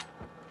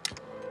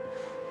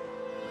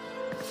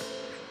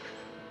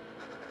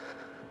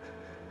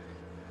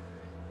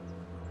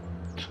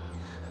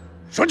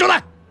说出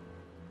来。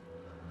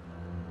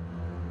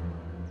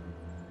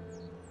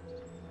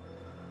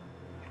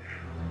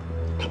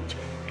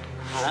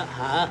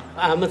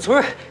俺们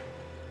村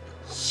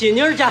喜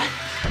妮家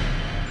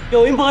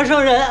有一陌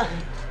生人。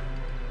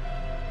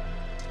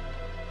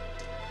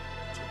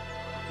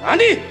哪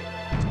里？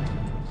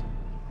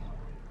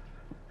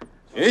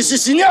谁是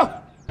喜妮？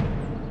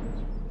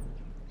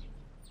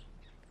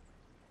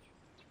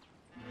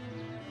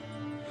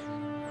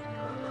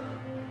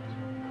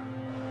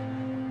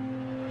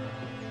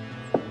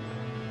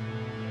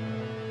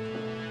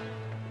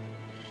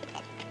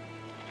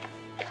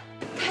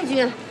太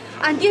君，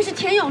俺爹是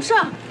田永胜，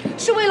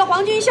是为了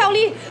皇军效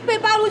力，被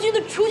八路军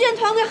的锄奸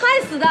团给害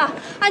死的。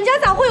俺家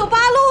咋会有八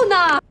路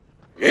呢？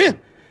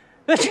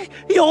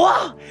有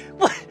啊，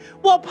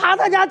我爬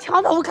他家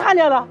墙头看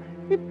见了，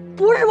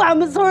不是俺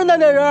们村的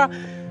那人。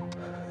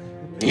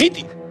你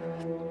的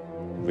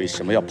为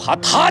什么要爬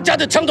他家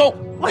的墙头？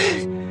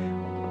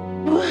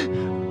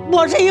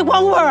我是一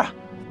光棍儿，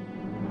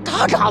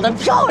她长得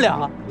漂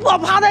亮，我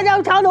爬他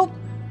家墙头，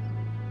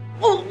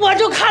我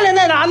就看见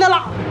那男的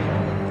了，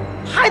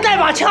还带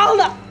把枪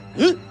呢。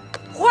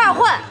胡二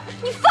混，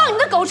你放你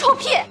的狗臭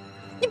屁！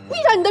你闭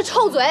上你的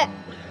臭嘴！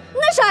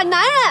那是俺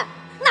男人，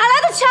哪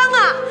来的枪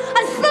啊？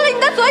俺撕了你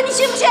的嘴，你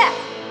信不信？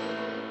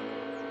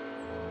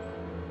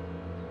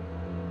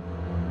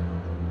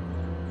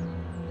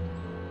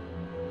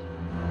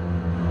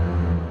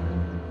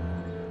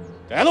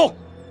带路，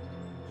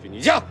去你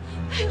家。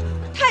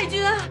太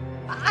君，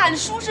俺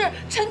叔是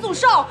陈祖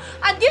寿，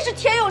俺爹是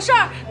田有胜，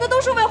那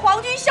都是为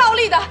皇军效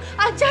力的，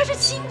俺家是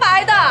清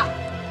白的。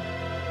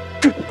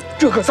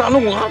这可咋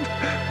弄啊？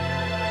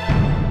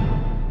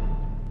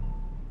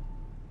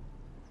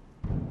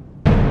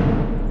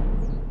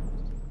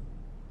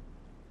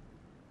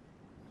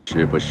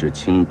是不是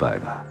清白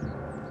的？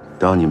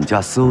到你们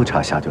家搜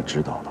查下就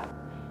知道了。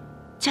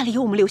家里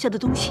有我们留下的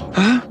东西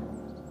啊，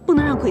不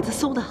能让鬼子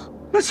搜的。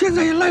那现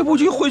在也来不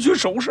及回去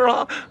收拾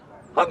了，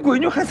俺闺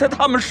女还在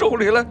他们手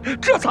里了，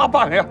这咋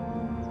办呀？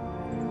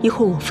一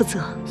会儿我负责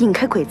引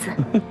开鬼子，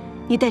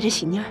你带着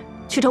喜妮儿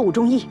去找武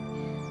忠义，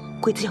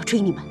鬼子要追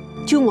你们，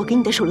就用我给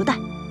你的手榴弹，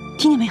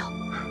听见没有？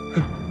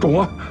中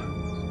啊！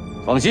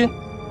放心，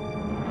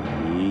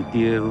你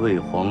爹为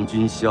皇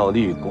军效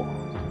力过，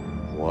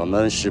我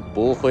们是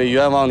不会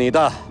冤枉你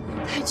的。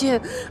太君，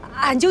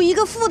俺就一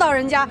个妇道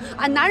人家，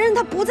俺男人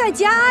他不在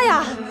家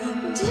呀。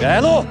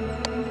来路，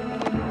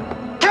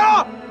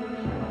跳！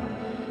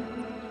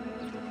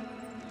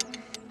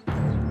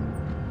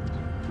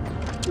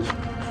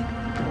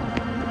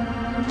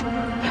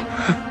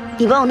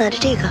你帮我拿着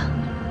这个。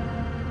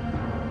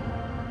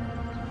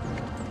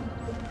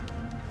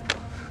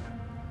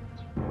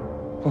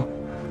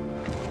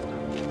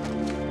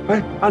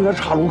哎，俺在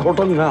岔路口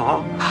等着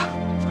啊。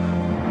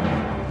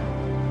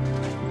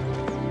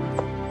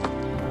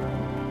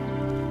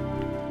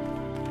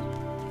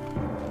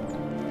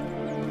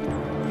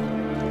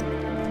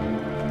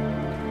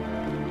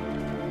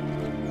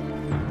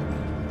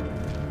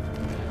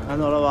看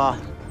到了吧，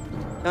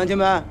乡亲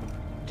们，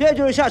这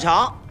就是下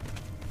场。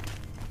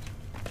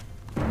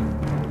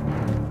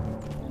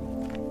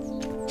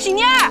喜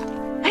妮儿，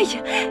哎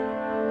呀，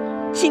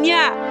喜妮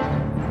儿，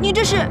你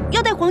这是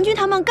要带皇军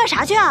他们干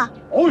啥去啊？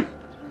哦，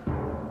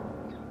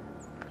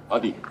阿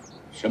弟，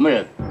什么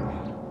人？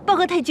报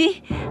告太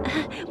君，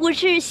我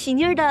是喜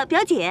妮儿的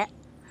表姐。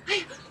哎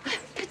呀，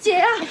姐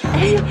呀，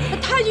哎呀，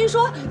太君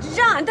说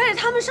让俺带着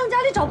他们上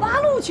家里找八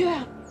路去。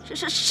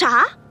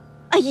啥？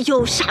哎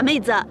呦，傻妹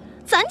子，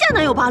咱家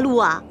哪有八路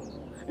啊？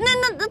那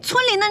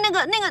村里那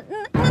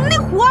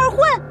胡二混，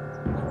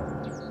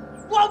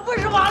我不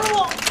是八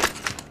路。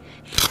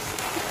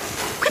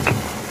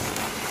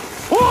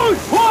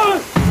快！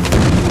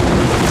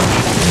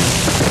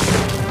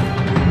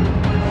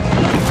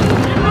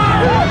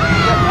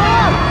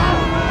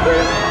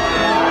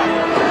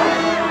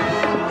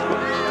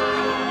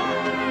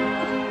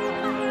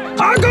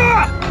大哥！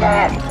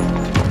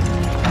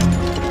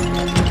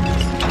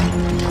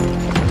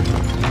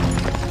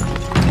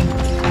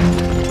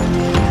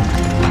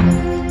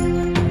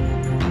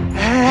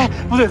哎，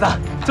吴队长，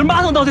这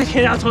马上到这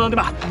天涯村了，对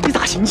吧？你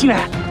咋心情呢？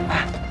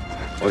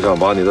我想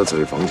把你的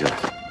嘴缝起来。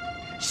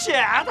现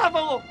在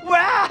缝我，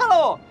完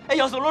了！哎，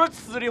要是我那儿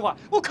吃的话，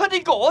我肯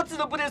定个子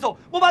都不得说，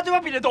我把嘴巴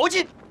闭得多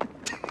紧。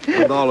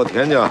等到了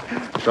天家，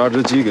杀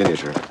只鸡给你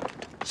吃。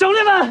兄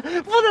弟们，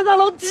吴队长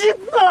弄鸡翅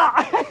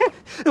了！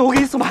我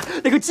跟你说嘛，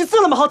那个鸡翅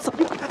那么好吃，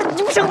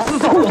你不想吃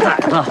是胡在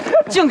啊！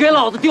净给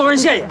老子丢人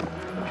现眼！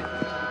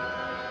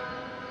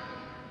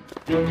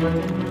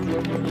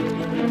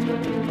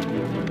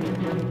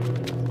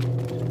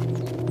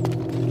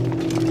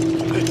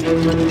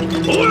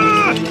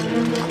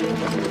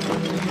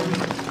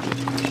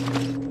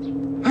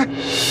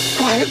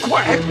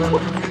快！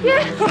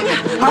爹，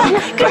快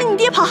跟着你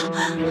爹跑！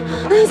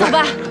那你怎么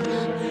办？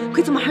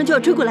鬼子马上就要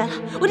追过来了，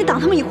我得挡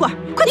他们一会儿。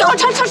快走，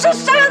朝山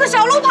上的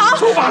小路跑！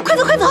出发！快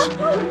走！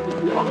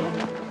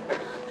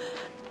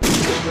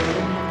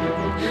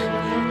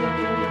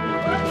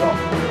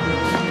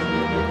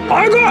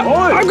二哥，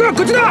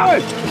こっち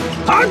だ！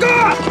二哥，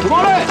止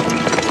まれ！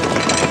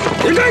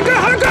行け，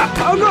二哥！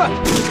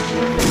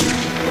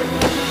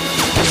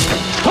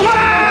止まれ！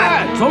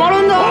止まる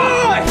んだ！お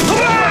い！止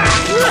ま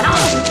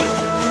れ！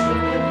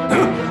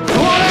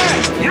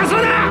休む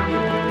な！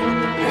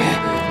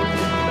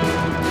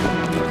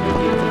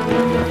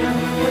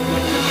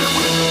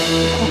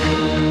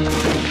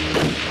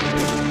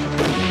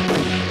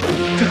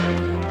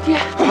爹，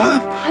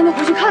还得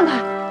回去看看。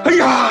哎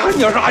呀，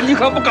娘啥？你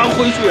可不敢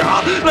回去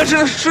啊！那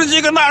是10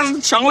几个男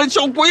人抢了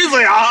小鬼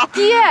子呀！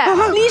爹，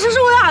李生是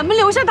为俺们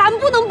留下的，俺们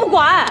不能不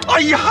管。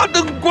哎呀，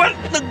能管！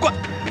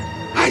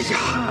哎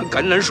呀，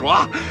跟人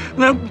说，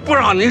那不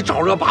让你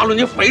招惹八路，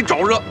你非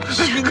招惹。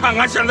你看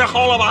看现在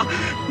好了吧？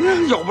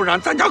要不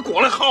然咱家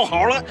过得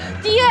好了。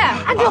爹，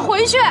俺得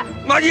回去。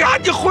哎呀，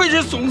你回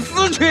去送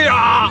死去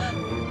呀！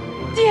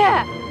爹，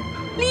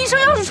李生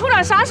要是出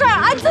点啥事儿，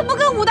俺怎么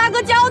跟武大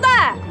哥交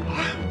代？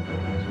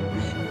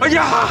哎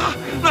呀，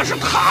那是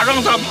他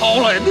让咱跑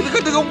了，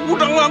那个武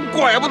长官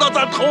怪不到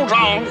咱头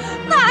上。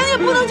那俺也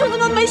不能就这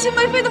么没心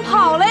没肺的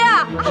跑了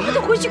呀，俺们得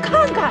回去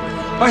看看。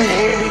哎，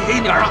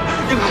娘啊，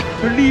你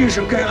看李医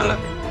生给俺了。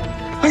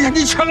哎呀，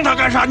你抢他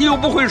干啥？你又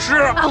不会使。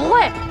俺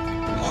会。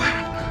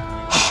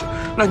好，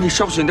那你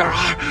小心点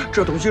啊，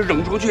这东西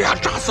扔出去呀，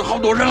炸死好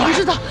多人了。我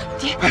知道，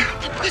爹，咱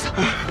们快走。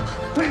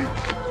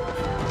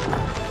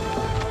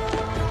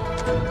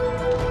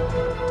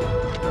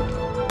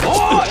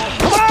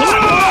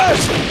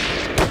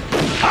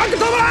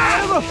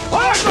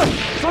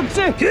そっち！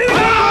行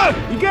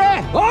け！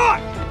おい！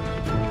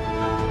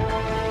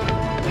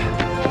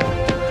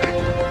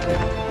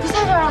不在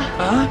这儿了。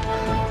啊！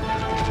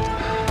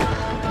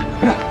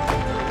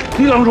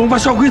李郎中把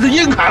小鬼子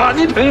引开了，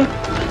你听，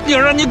你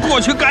让你过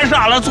去干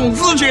啥了？送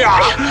死去啊！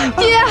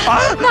爹，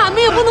那俺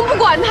们也不能不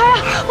管他呀，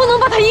不能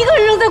把他一个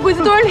人扔在鬼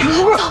子堆里。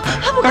走，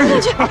俺们跟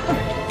上去。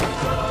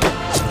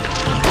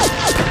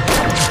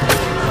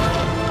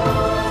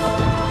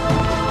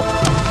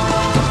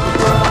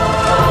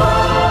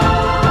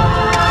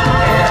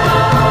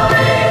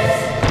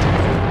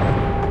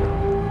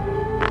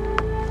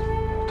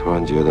突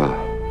然觉得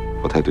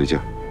不太对劲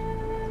儿。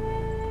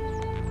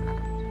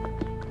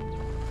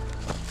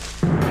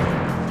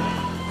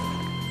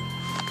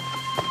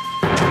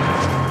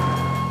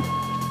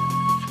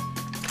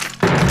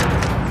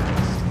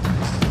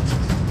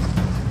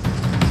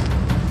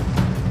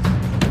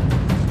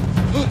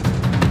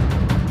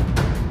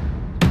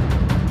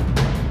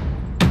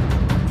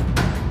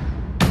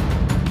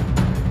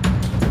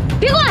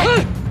别过来！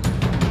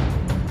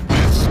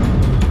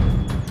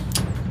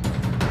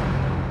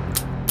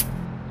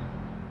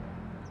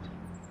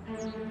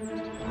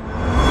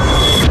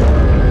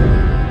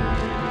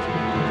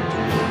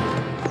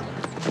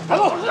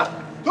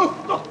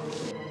走！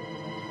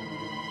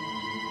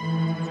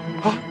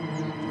啊！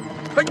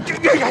哎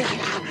呀！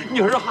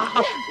女儿啊，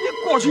你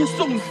过去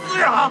送死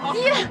呀！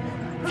爹，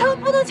咱们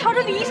不能瞧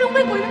着李医生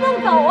被鬼子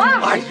弄走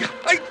啊！哎呀！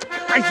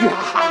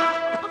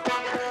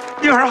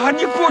女儿啊，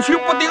你过去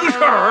不顶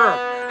事儿，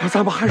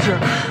咱们还是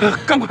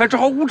赶快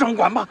找武长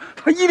官吧，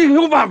他一定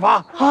有办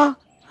法啊！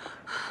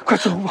快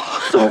走吧，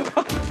走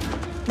吧。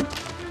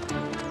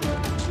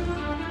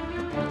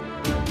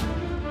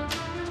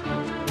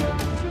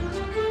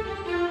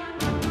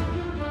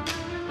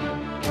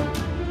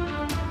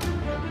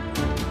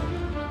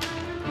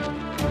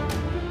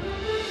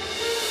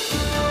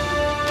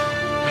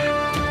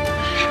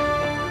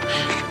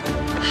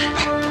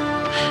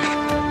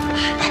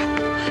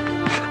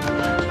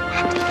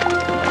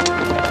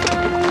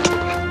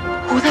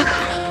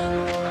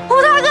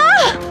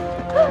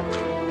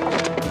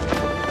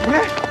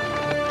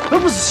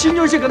喜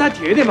妞是跟他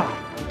爹的嘛，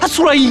他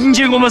出来迎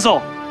接我们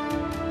嗦。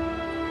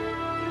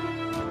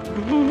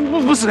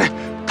不是的，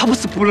他不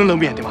是不能露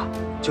面的吗？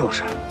就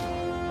是，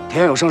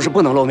田有生是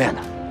不能露面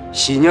的。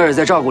喜妮儿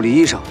在照顾李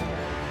医生，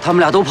他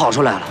们俩都跑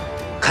出来了，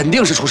肯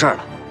定是出事了。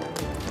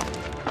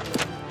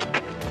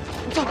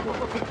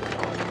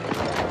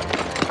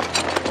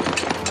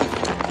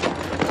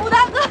武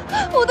大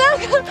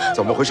哥，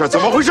怎么回事？怎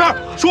么回事？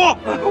说！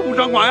吴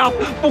长官呀，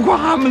不关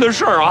俺们的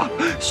事儿啊！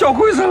小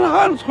鬼子来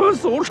俺村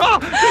搜查，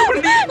李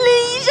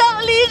医生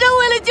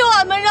为了救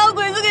俺们，让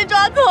鬼子给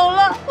抓走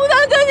了。武大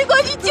哥，你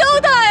快去救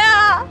他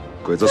呀！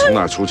鬼子从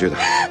哪儿出去的？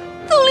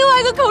从另外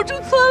一个口出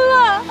村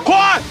了。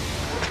快！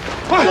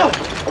快！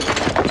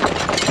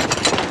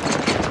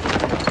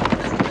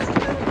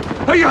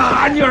哎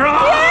呀，妮儿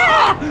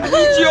啊，你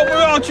就不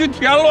要去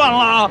添乱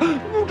了。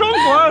吴长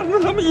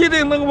官他们一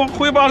定能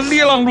会把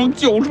李郎中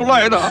救出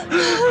来的。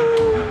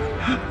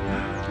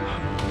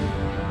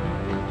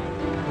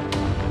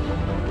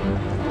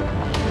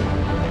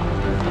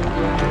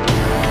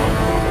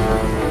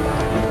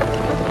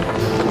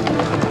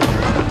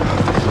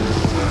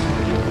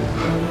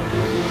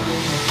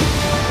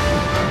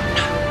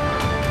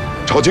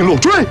朝京路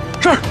追！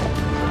是。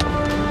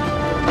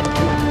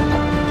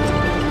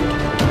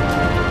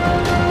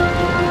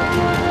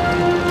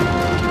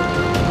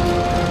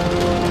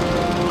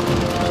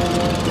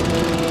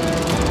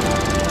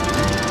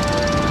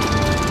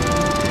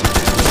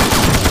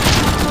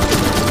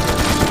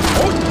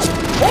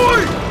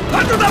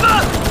拦住他们！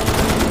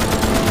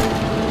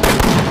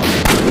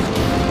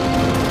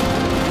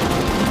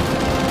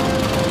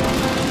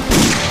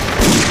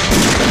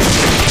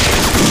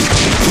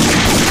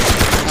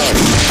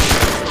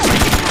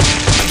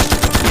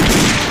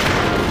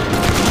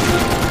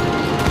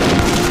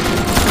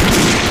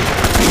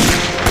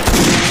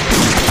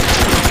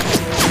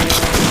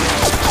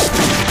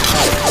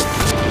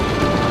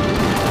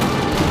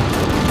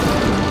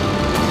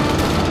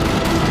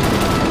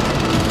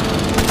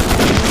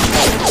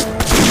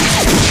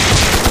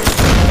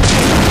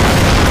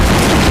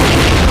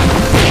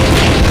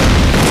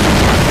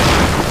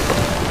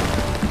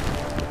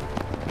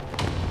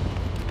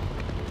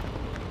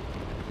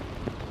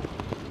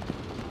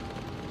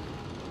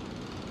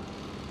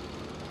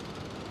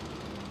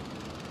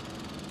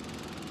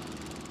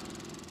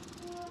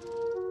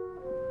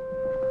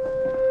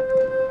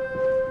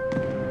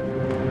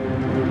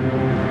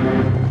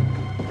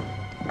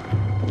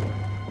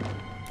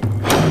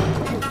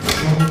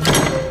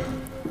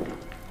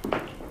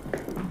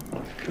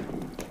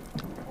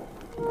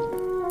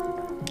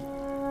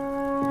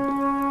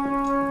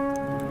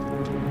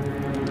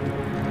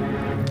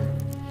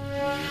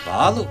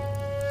八路，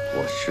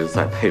我实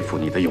在佩服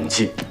你的勇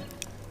气。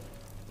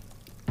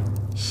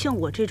像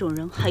我这种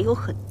人还有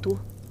很多。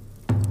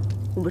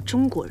我们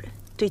中国人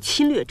对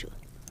侵略者，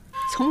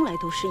从来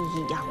都是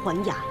以牙还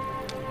牙，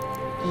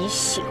以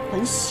血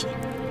还血。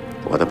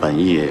我的本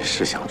意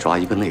是想抓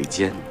一个内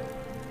奸，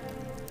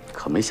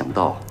可没想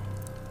到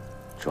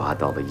抓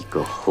到了一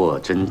个货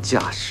真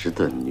价实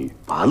的女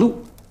八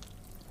路。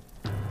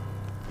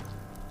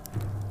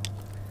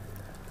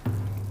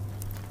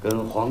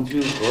跟皇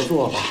军合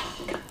作吧，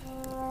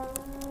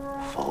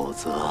否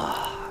则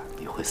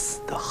你会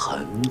死得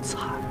很惨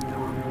的。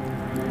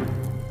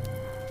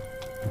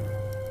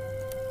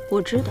我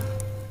知道，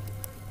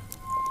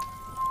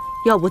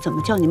要不怎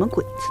么叫你们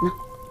鬼子呢？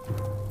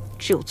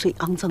只有最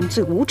肮脏、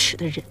最无耻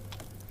的人，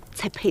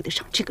才配得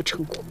上这个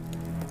称呼。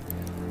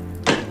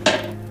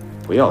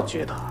不要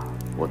觉得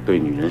我对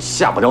女人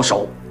下不了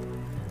手。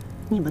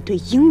你们对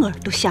婴儿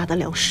都下得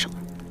了手，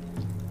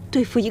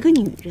对付一个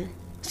女人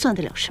算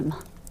得了什么？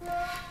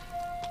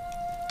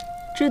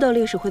知道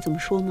历史会怎么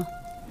说吗？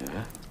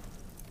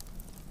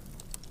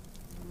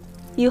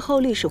以后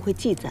历史会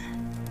记载，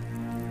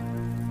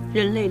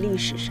人类历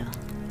史上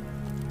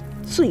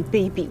最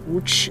卑鄙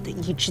无耻的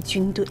一支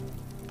军队，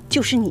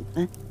就是你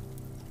们。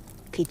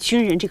给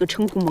军人这个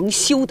称呼蒙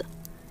羞的，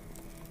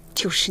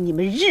就是你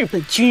们日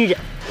本军人。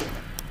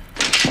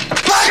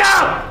放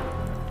下！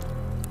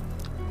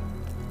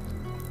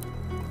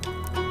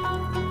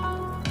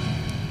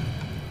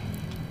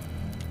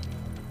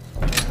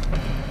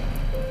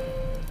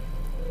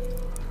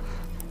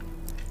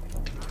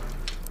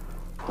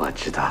我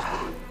知道了，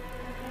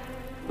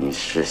你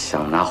是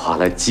想拿话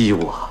来激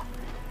我，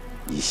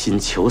一心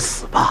求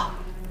死吧？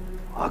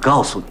我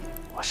告诉你，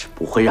我是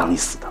不会让你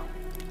死的。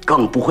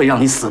更不会让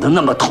你死得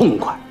那么痛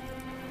快，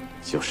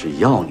就是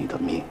要你的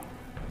命，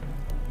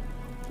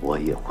我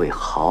也会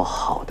好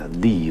好的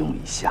利用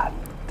一下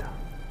你的。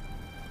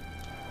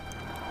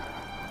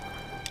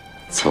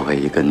作为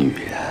一个女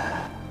人，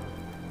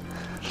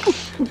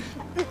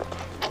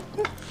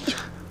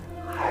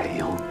还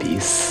有比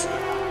死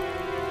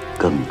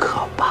更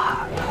可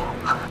怕的。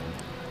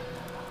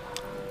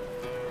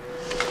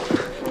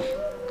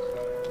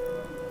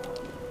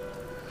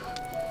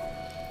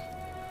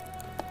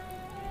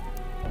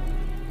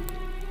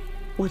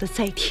我的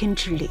在天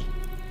之灵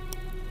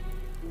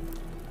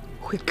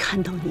会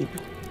看到你们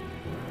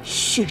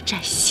血债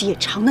血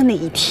偿的那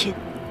一天。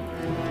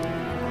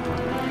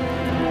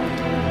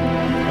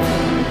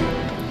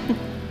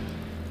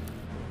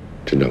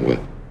陈长官，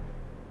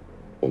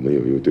我们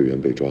有一位队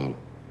员被抓了，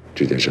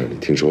这件事你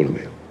听说了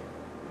没有？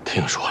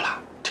听说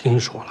了，听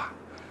说了，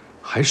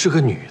还是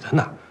个女的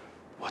呢。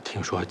我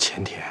听说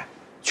前天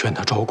劝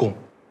她招供，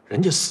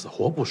人家死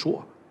活不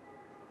说，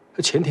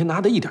前天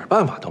拿的一点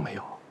办法都没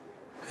有。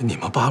你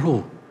们八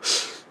路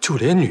就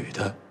连女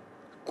的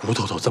骨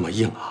头都这么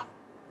硬啊？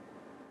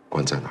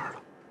关在哪儿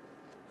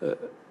了？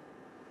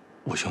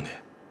五兄弟，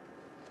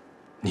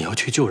你要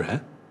去救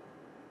人？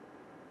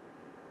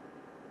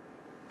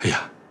哎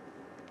呀，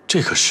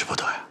这可使不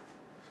得呀！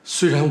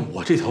虽然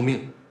我这条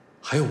命，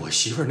还有我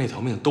媳妇儿那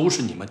条命都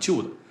是你们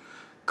救的，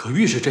可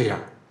越是这样，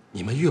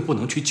你们越不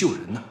能去救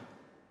人呢。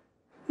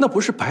那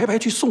不是白白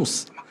去送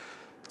死吗？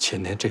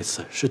前天这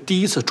次是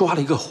第一次抓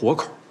了一个活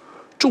口，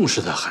重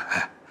视的很，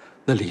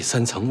那里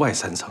3层外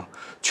3层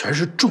全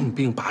是重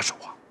兵把守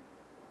啊。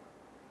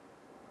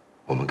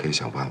我们可以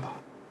想办法。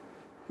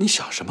你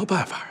想什么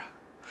办法啊？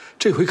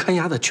这回看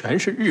押的全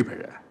是日本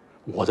人，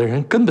我的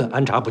人根本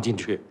安插不进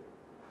去，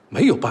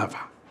没有办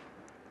法，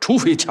除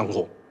非强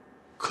攻。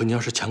可你要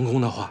是强攻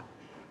的话，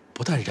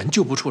不但人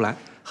救不出来，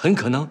很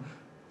可能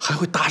还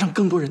会搭上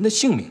更多人的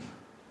性命。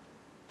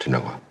陈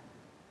长官，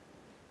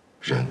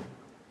人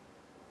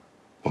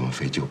我们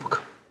非救不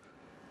可。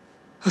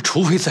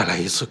除非再来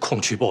一次矿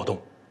区暴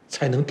动，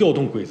才能调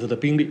动鬼子的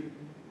兵力，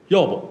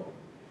要不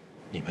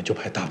你们就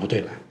派大部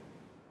队来。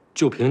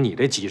就凭你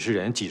这几十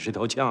人、几十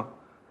条枪，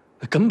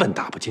那根本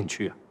打不进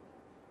去啊！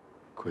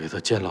鬼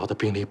子监牢的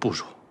兵力部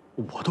署，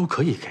我都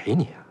可以给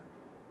你啊，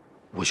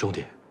五兄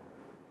弟，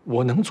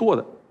我能做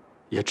的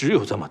也只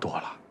有这么多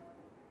了。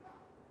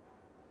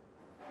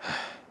哎，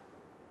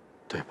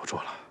对不住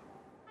了。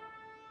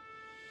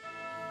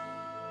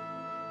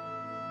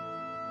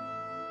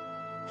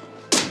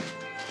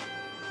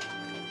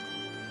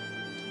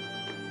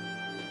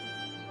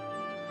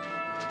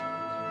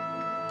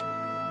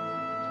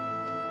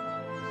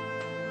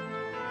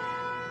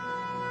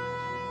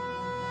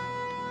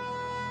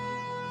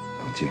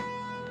冷静，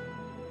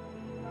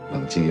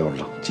冷静，要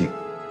冷静。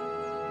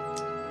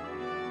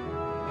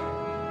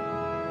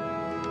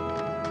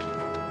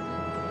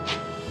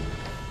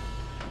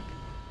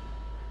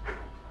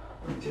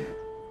冷静，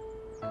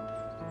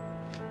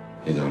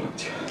一定要冷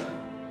静。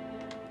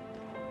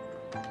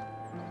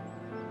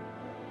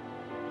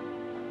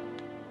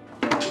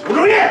吴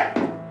忠义，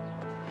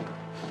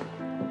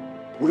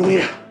吴忠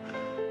义，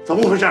怎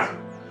么回事？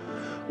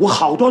我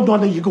好端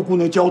端的一个姑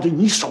娘交在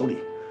你手里，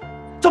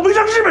怎么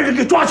让日本人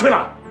给抓去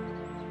了？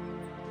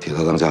铁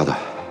道当家的，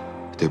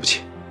对不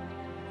起，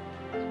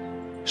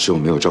是我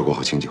没有照顾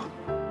好清酒。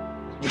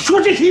你说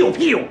这些有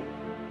屁用？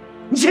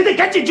你现在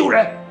赶紧救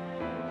人！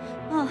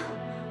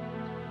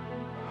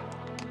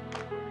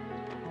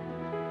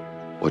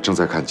我正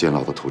在看监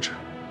牢的图纸。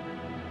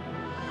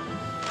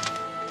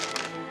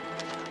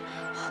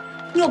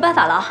你有办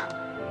法了？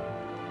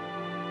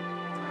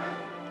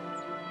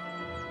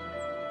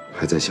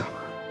还在想。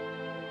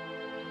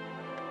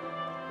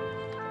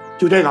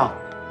就这个？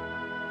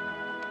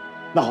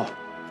那好，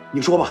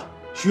你说吧，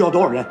需要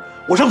多少人？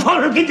我让方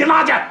人给你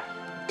拉去。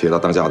铁道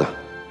当家的，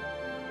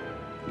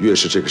越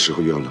是这个时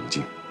候越要冷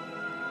静。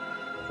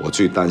我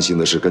最担心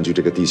的是，根据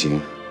这个地形，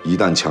一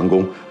旦强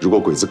攻，如果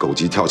鬼子狗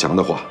急跳墙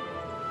的话，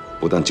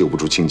不但救不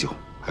出清酒，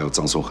还要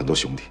葬送很多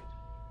兄弟。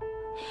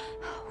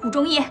武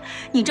忠义，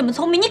你这么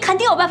聪明，你肯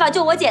定有办法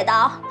救我姐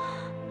的。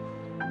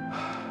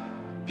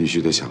必须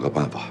得想个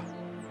办法，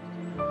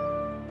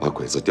把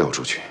鬼子调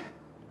出去。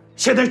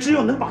现在只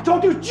要能把招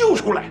娣救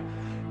出来，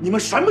你们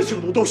什么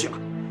行动都行。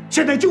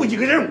现在就一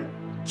个任务，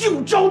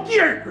救招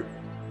娣儿。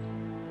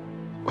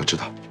我知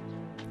道。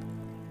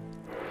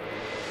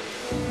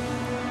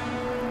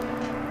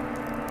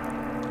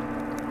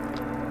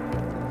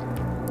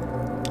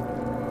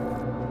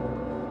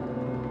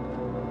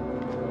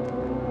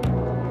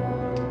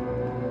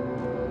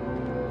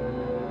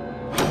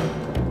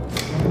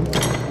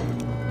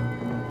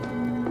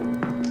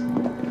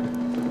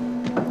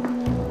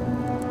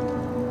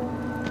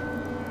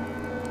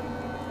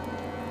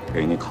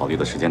给你考虑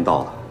的时间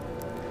到了，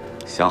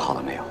想好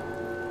了没有？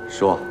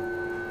说，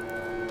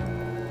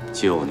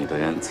救你的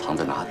人藏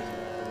在哪里？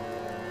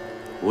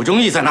武忠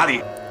义在哪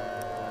里？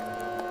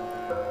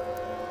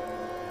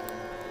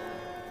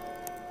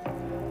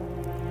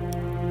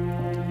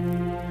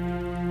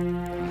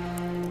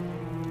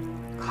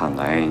看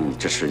来你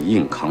这是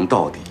硬扛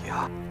到底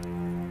呀！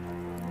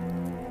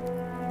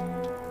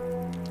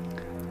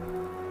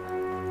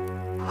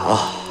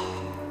好。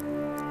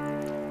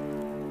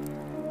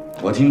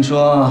我听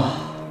说，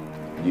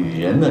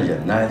女人的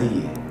忍耐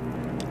力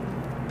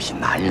比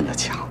男人的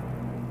强。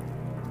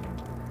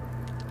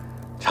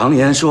常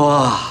言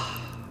说，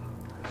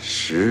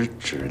十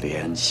指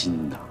连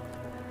心呐。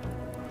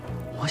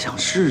我想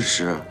试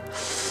试，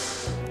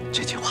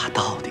这句话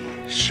到底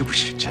是不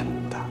是真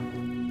的？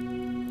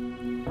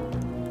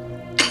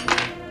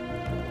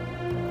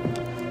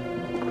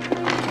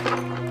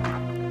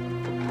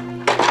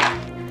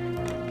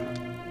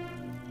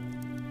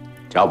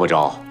招不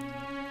招？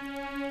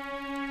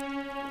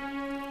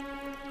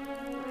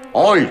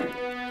哎，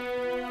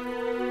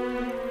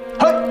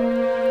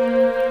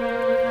嘿！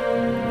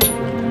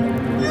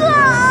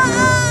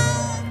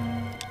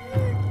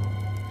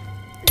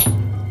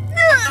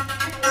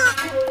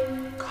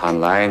看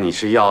来你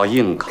是要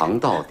硬扛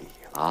到底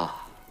了，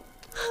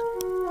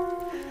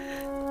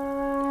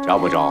招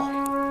不招？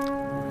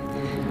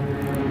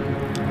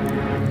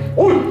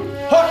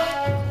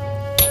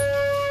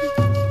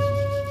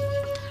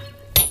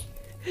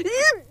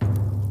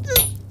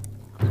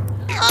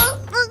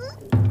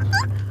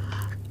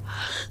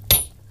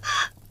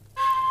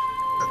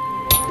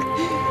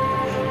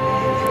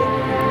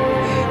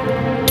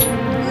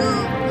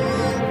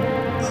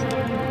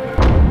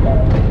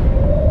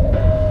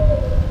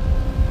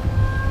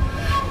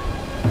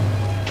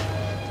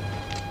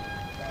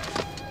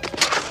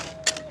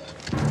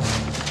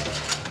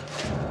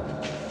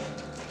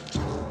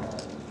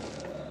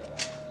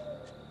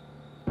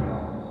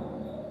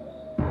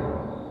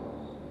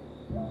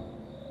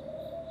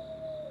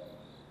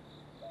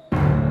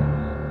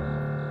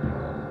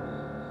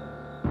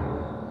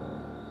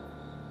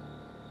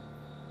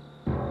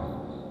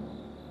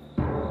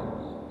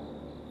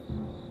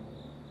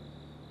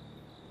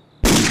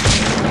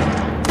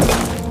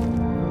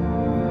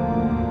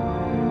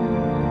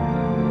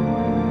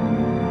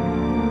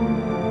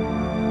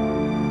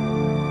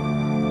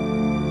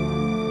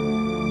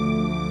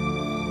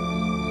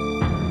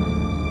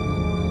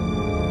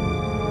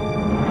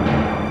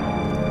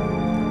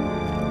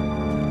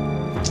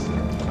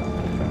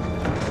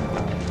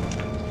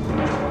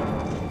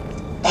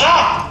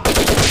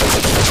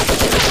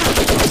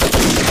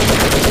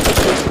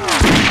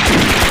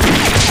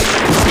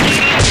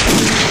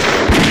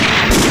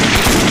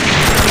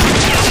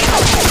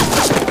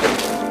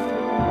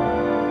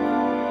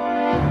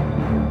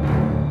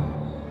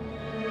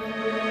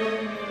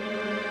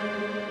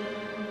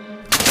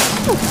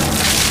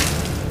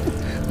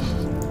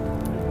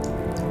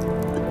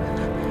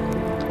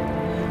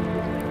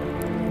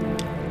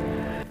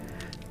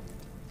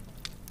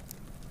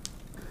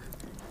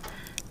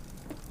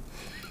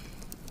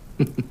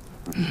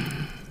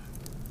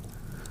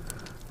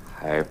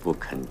还不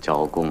肯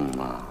招供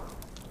吗？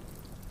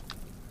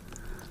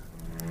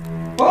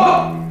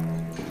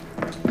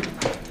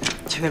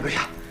前田阁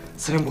下，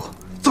司令部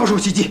遭受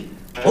袭击。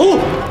哦。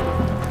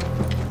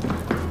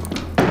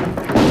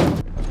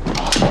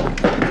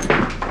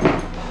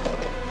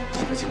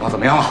现在情况怎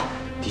么样了？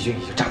敌军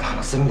已经炸塌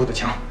了司令部的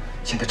墙，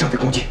现在正在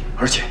攻击，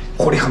而且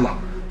火力很猛。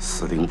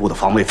司令部的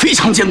防卫非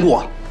常坚固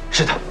啊。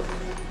是的，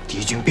敌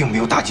军并没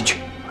有打进去，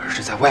而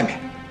是在外面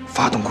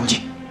发动攻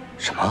击。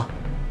什么？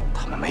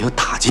他们没有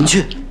打进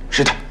去？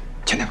是的，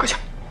前田阁下。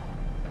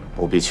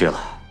不必去了。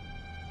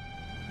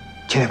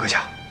前田阁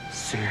下，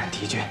虽然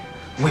敌军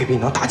未必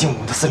能打进我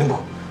们的司令部，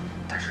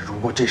但是如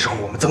果这时候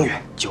我们增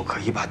援，就可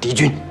以把敌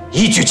军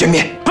一举歼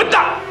灭。笨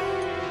蛋！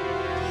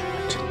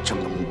真正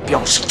的目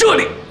标是这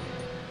里，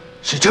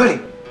是这里。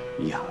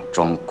佯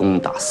装攻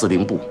打司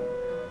令部，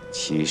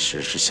其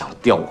实是想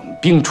调我们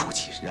兵出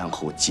去，然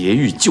后劫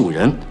狱救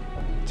人。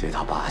这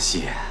套把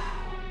戏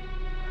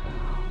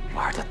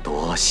玩得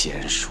多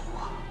娴熟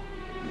啊，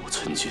木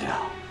村君啊！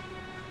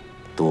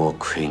多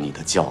亏你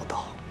的教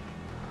导，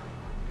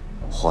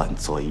换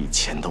做以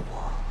前的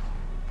我，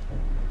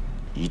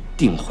一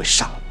定会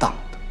上当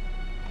的。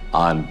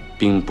按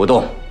兵不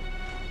动，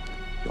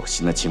有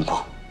新的情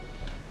况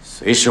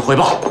随时汇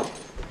报。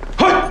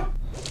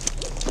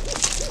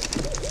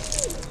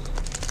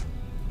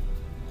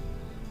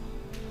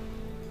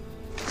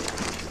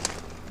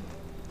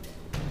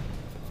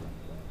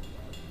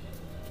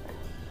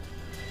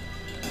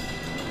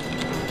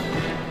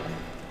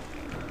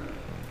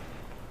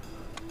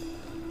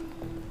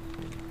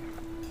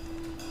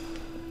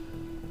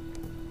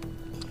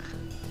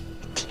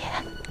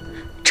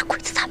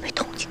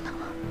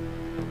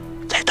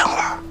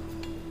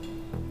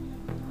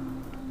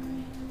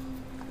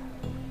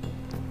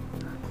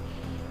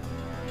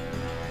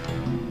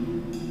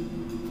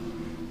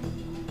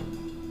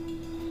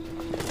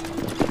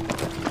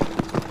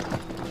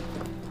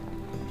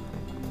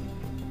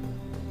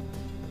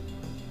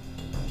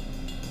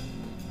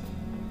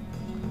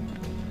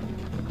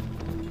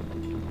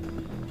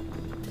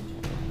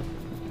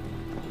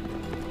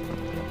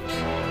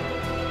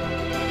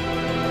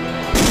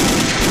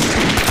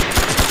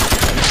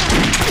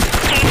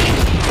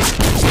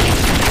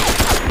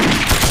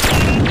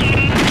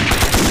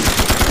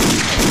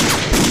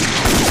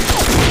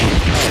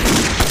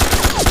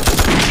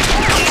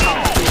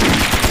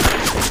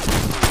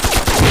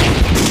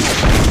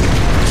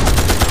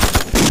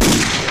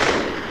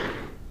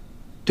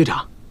队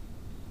长，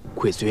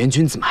鬼子援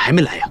军怎么还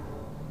没来呀？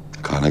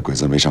看来鬼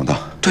子没上当。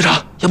队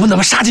长，要不咱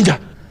们杀进去？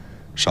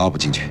杀不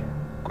进去，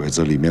鬼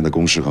子里面的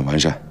工事很完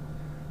善，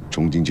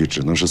冲进去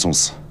只能是送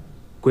死。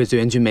鬼子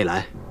援军没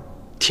来，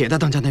铁大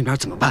当家那边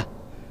怎么办？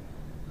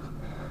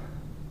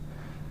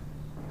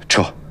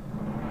撤！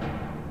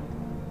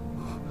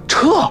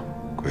撤！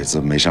鬼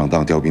子没上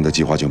当，调兵的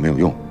计划就没有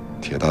用。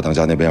铁大当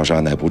家那边要是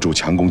按耐不住，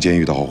强攻监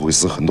狱的话，会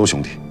死很多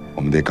兄弟。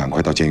我们得赶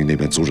快到监狱那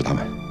边阻止他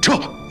们。撤！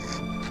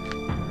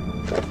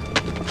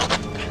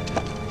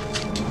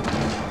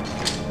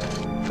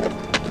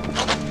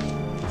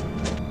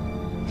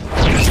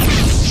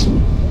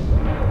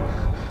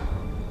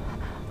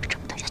这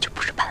么等下去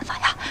不是办法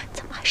呀，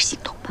咱们还是行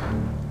动吧。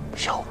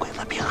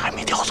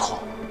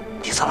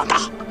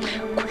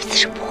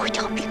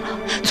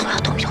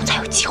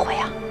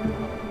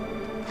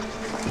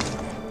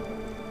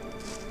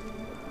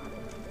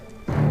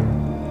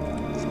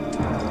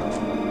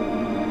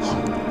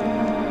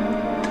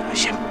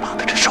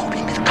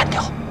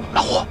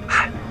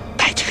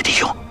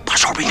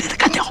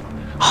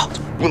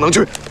能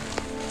去。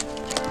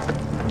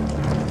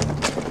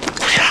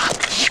队长，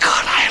你哥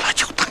来了，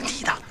就等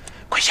你呢，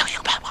快想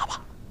想办法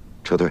吧。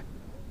撤退。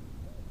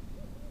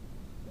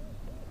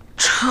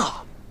撤，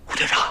吴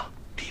队长，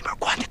里面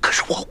关的可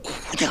是我姑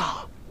娘。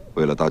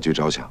为了大局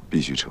着想，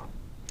必须撤。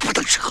不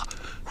能撤，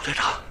吴队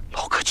长，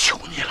老哥求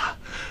你了，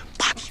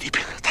把你的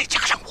兵再加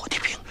上我的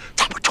兵，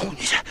咱们冲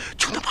进去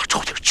就能把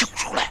赵景救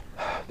出来。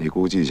你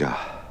估计一下，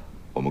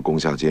我们攻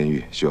下监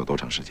狱需要多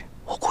长时间？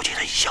我估计得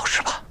1小时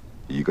吧。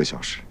1个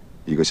小时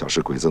，1个小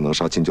时，鬼子能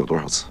杀清九多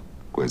少次？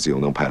鬼子又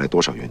能派来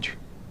多少援军？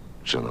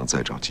只能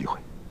再找机会。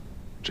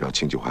只要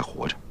清九还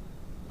活着，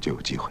就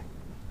有机会。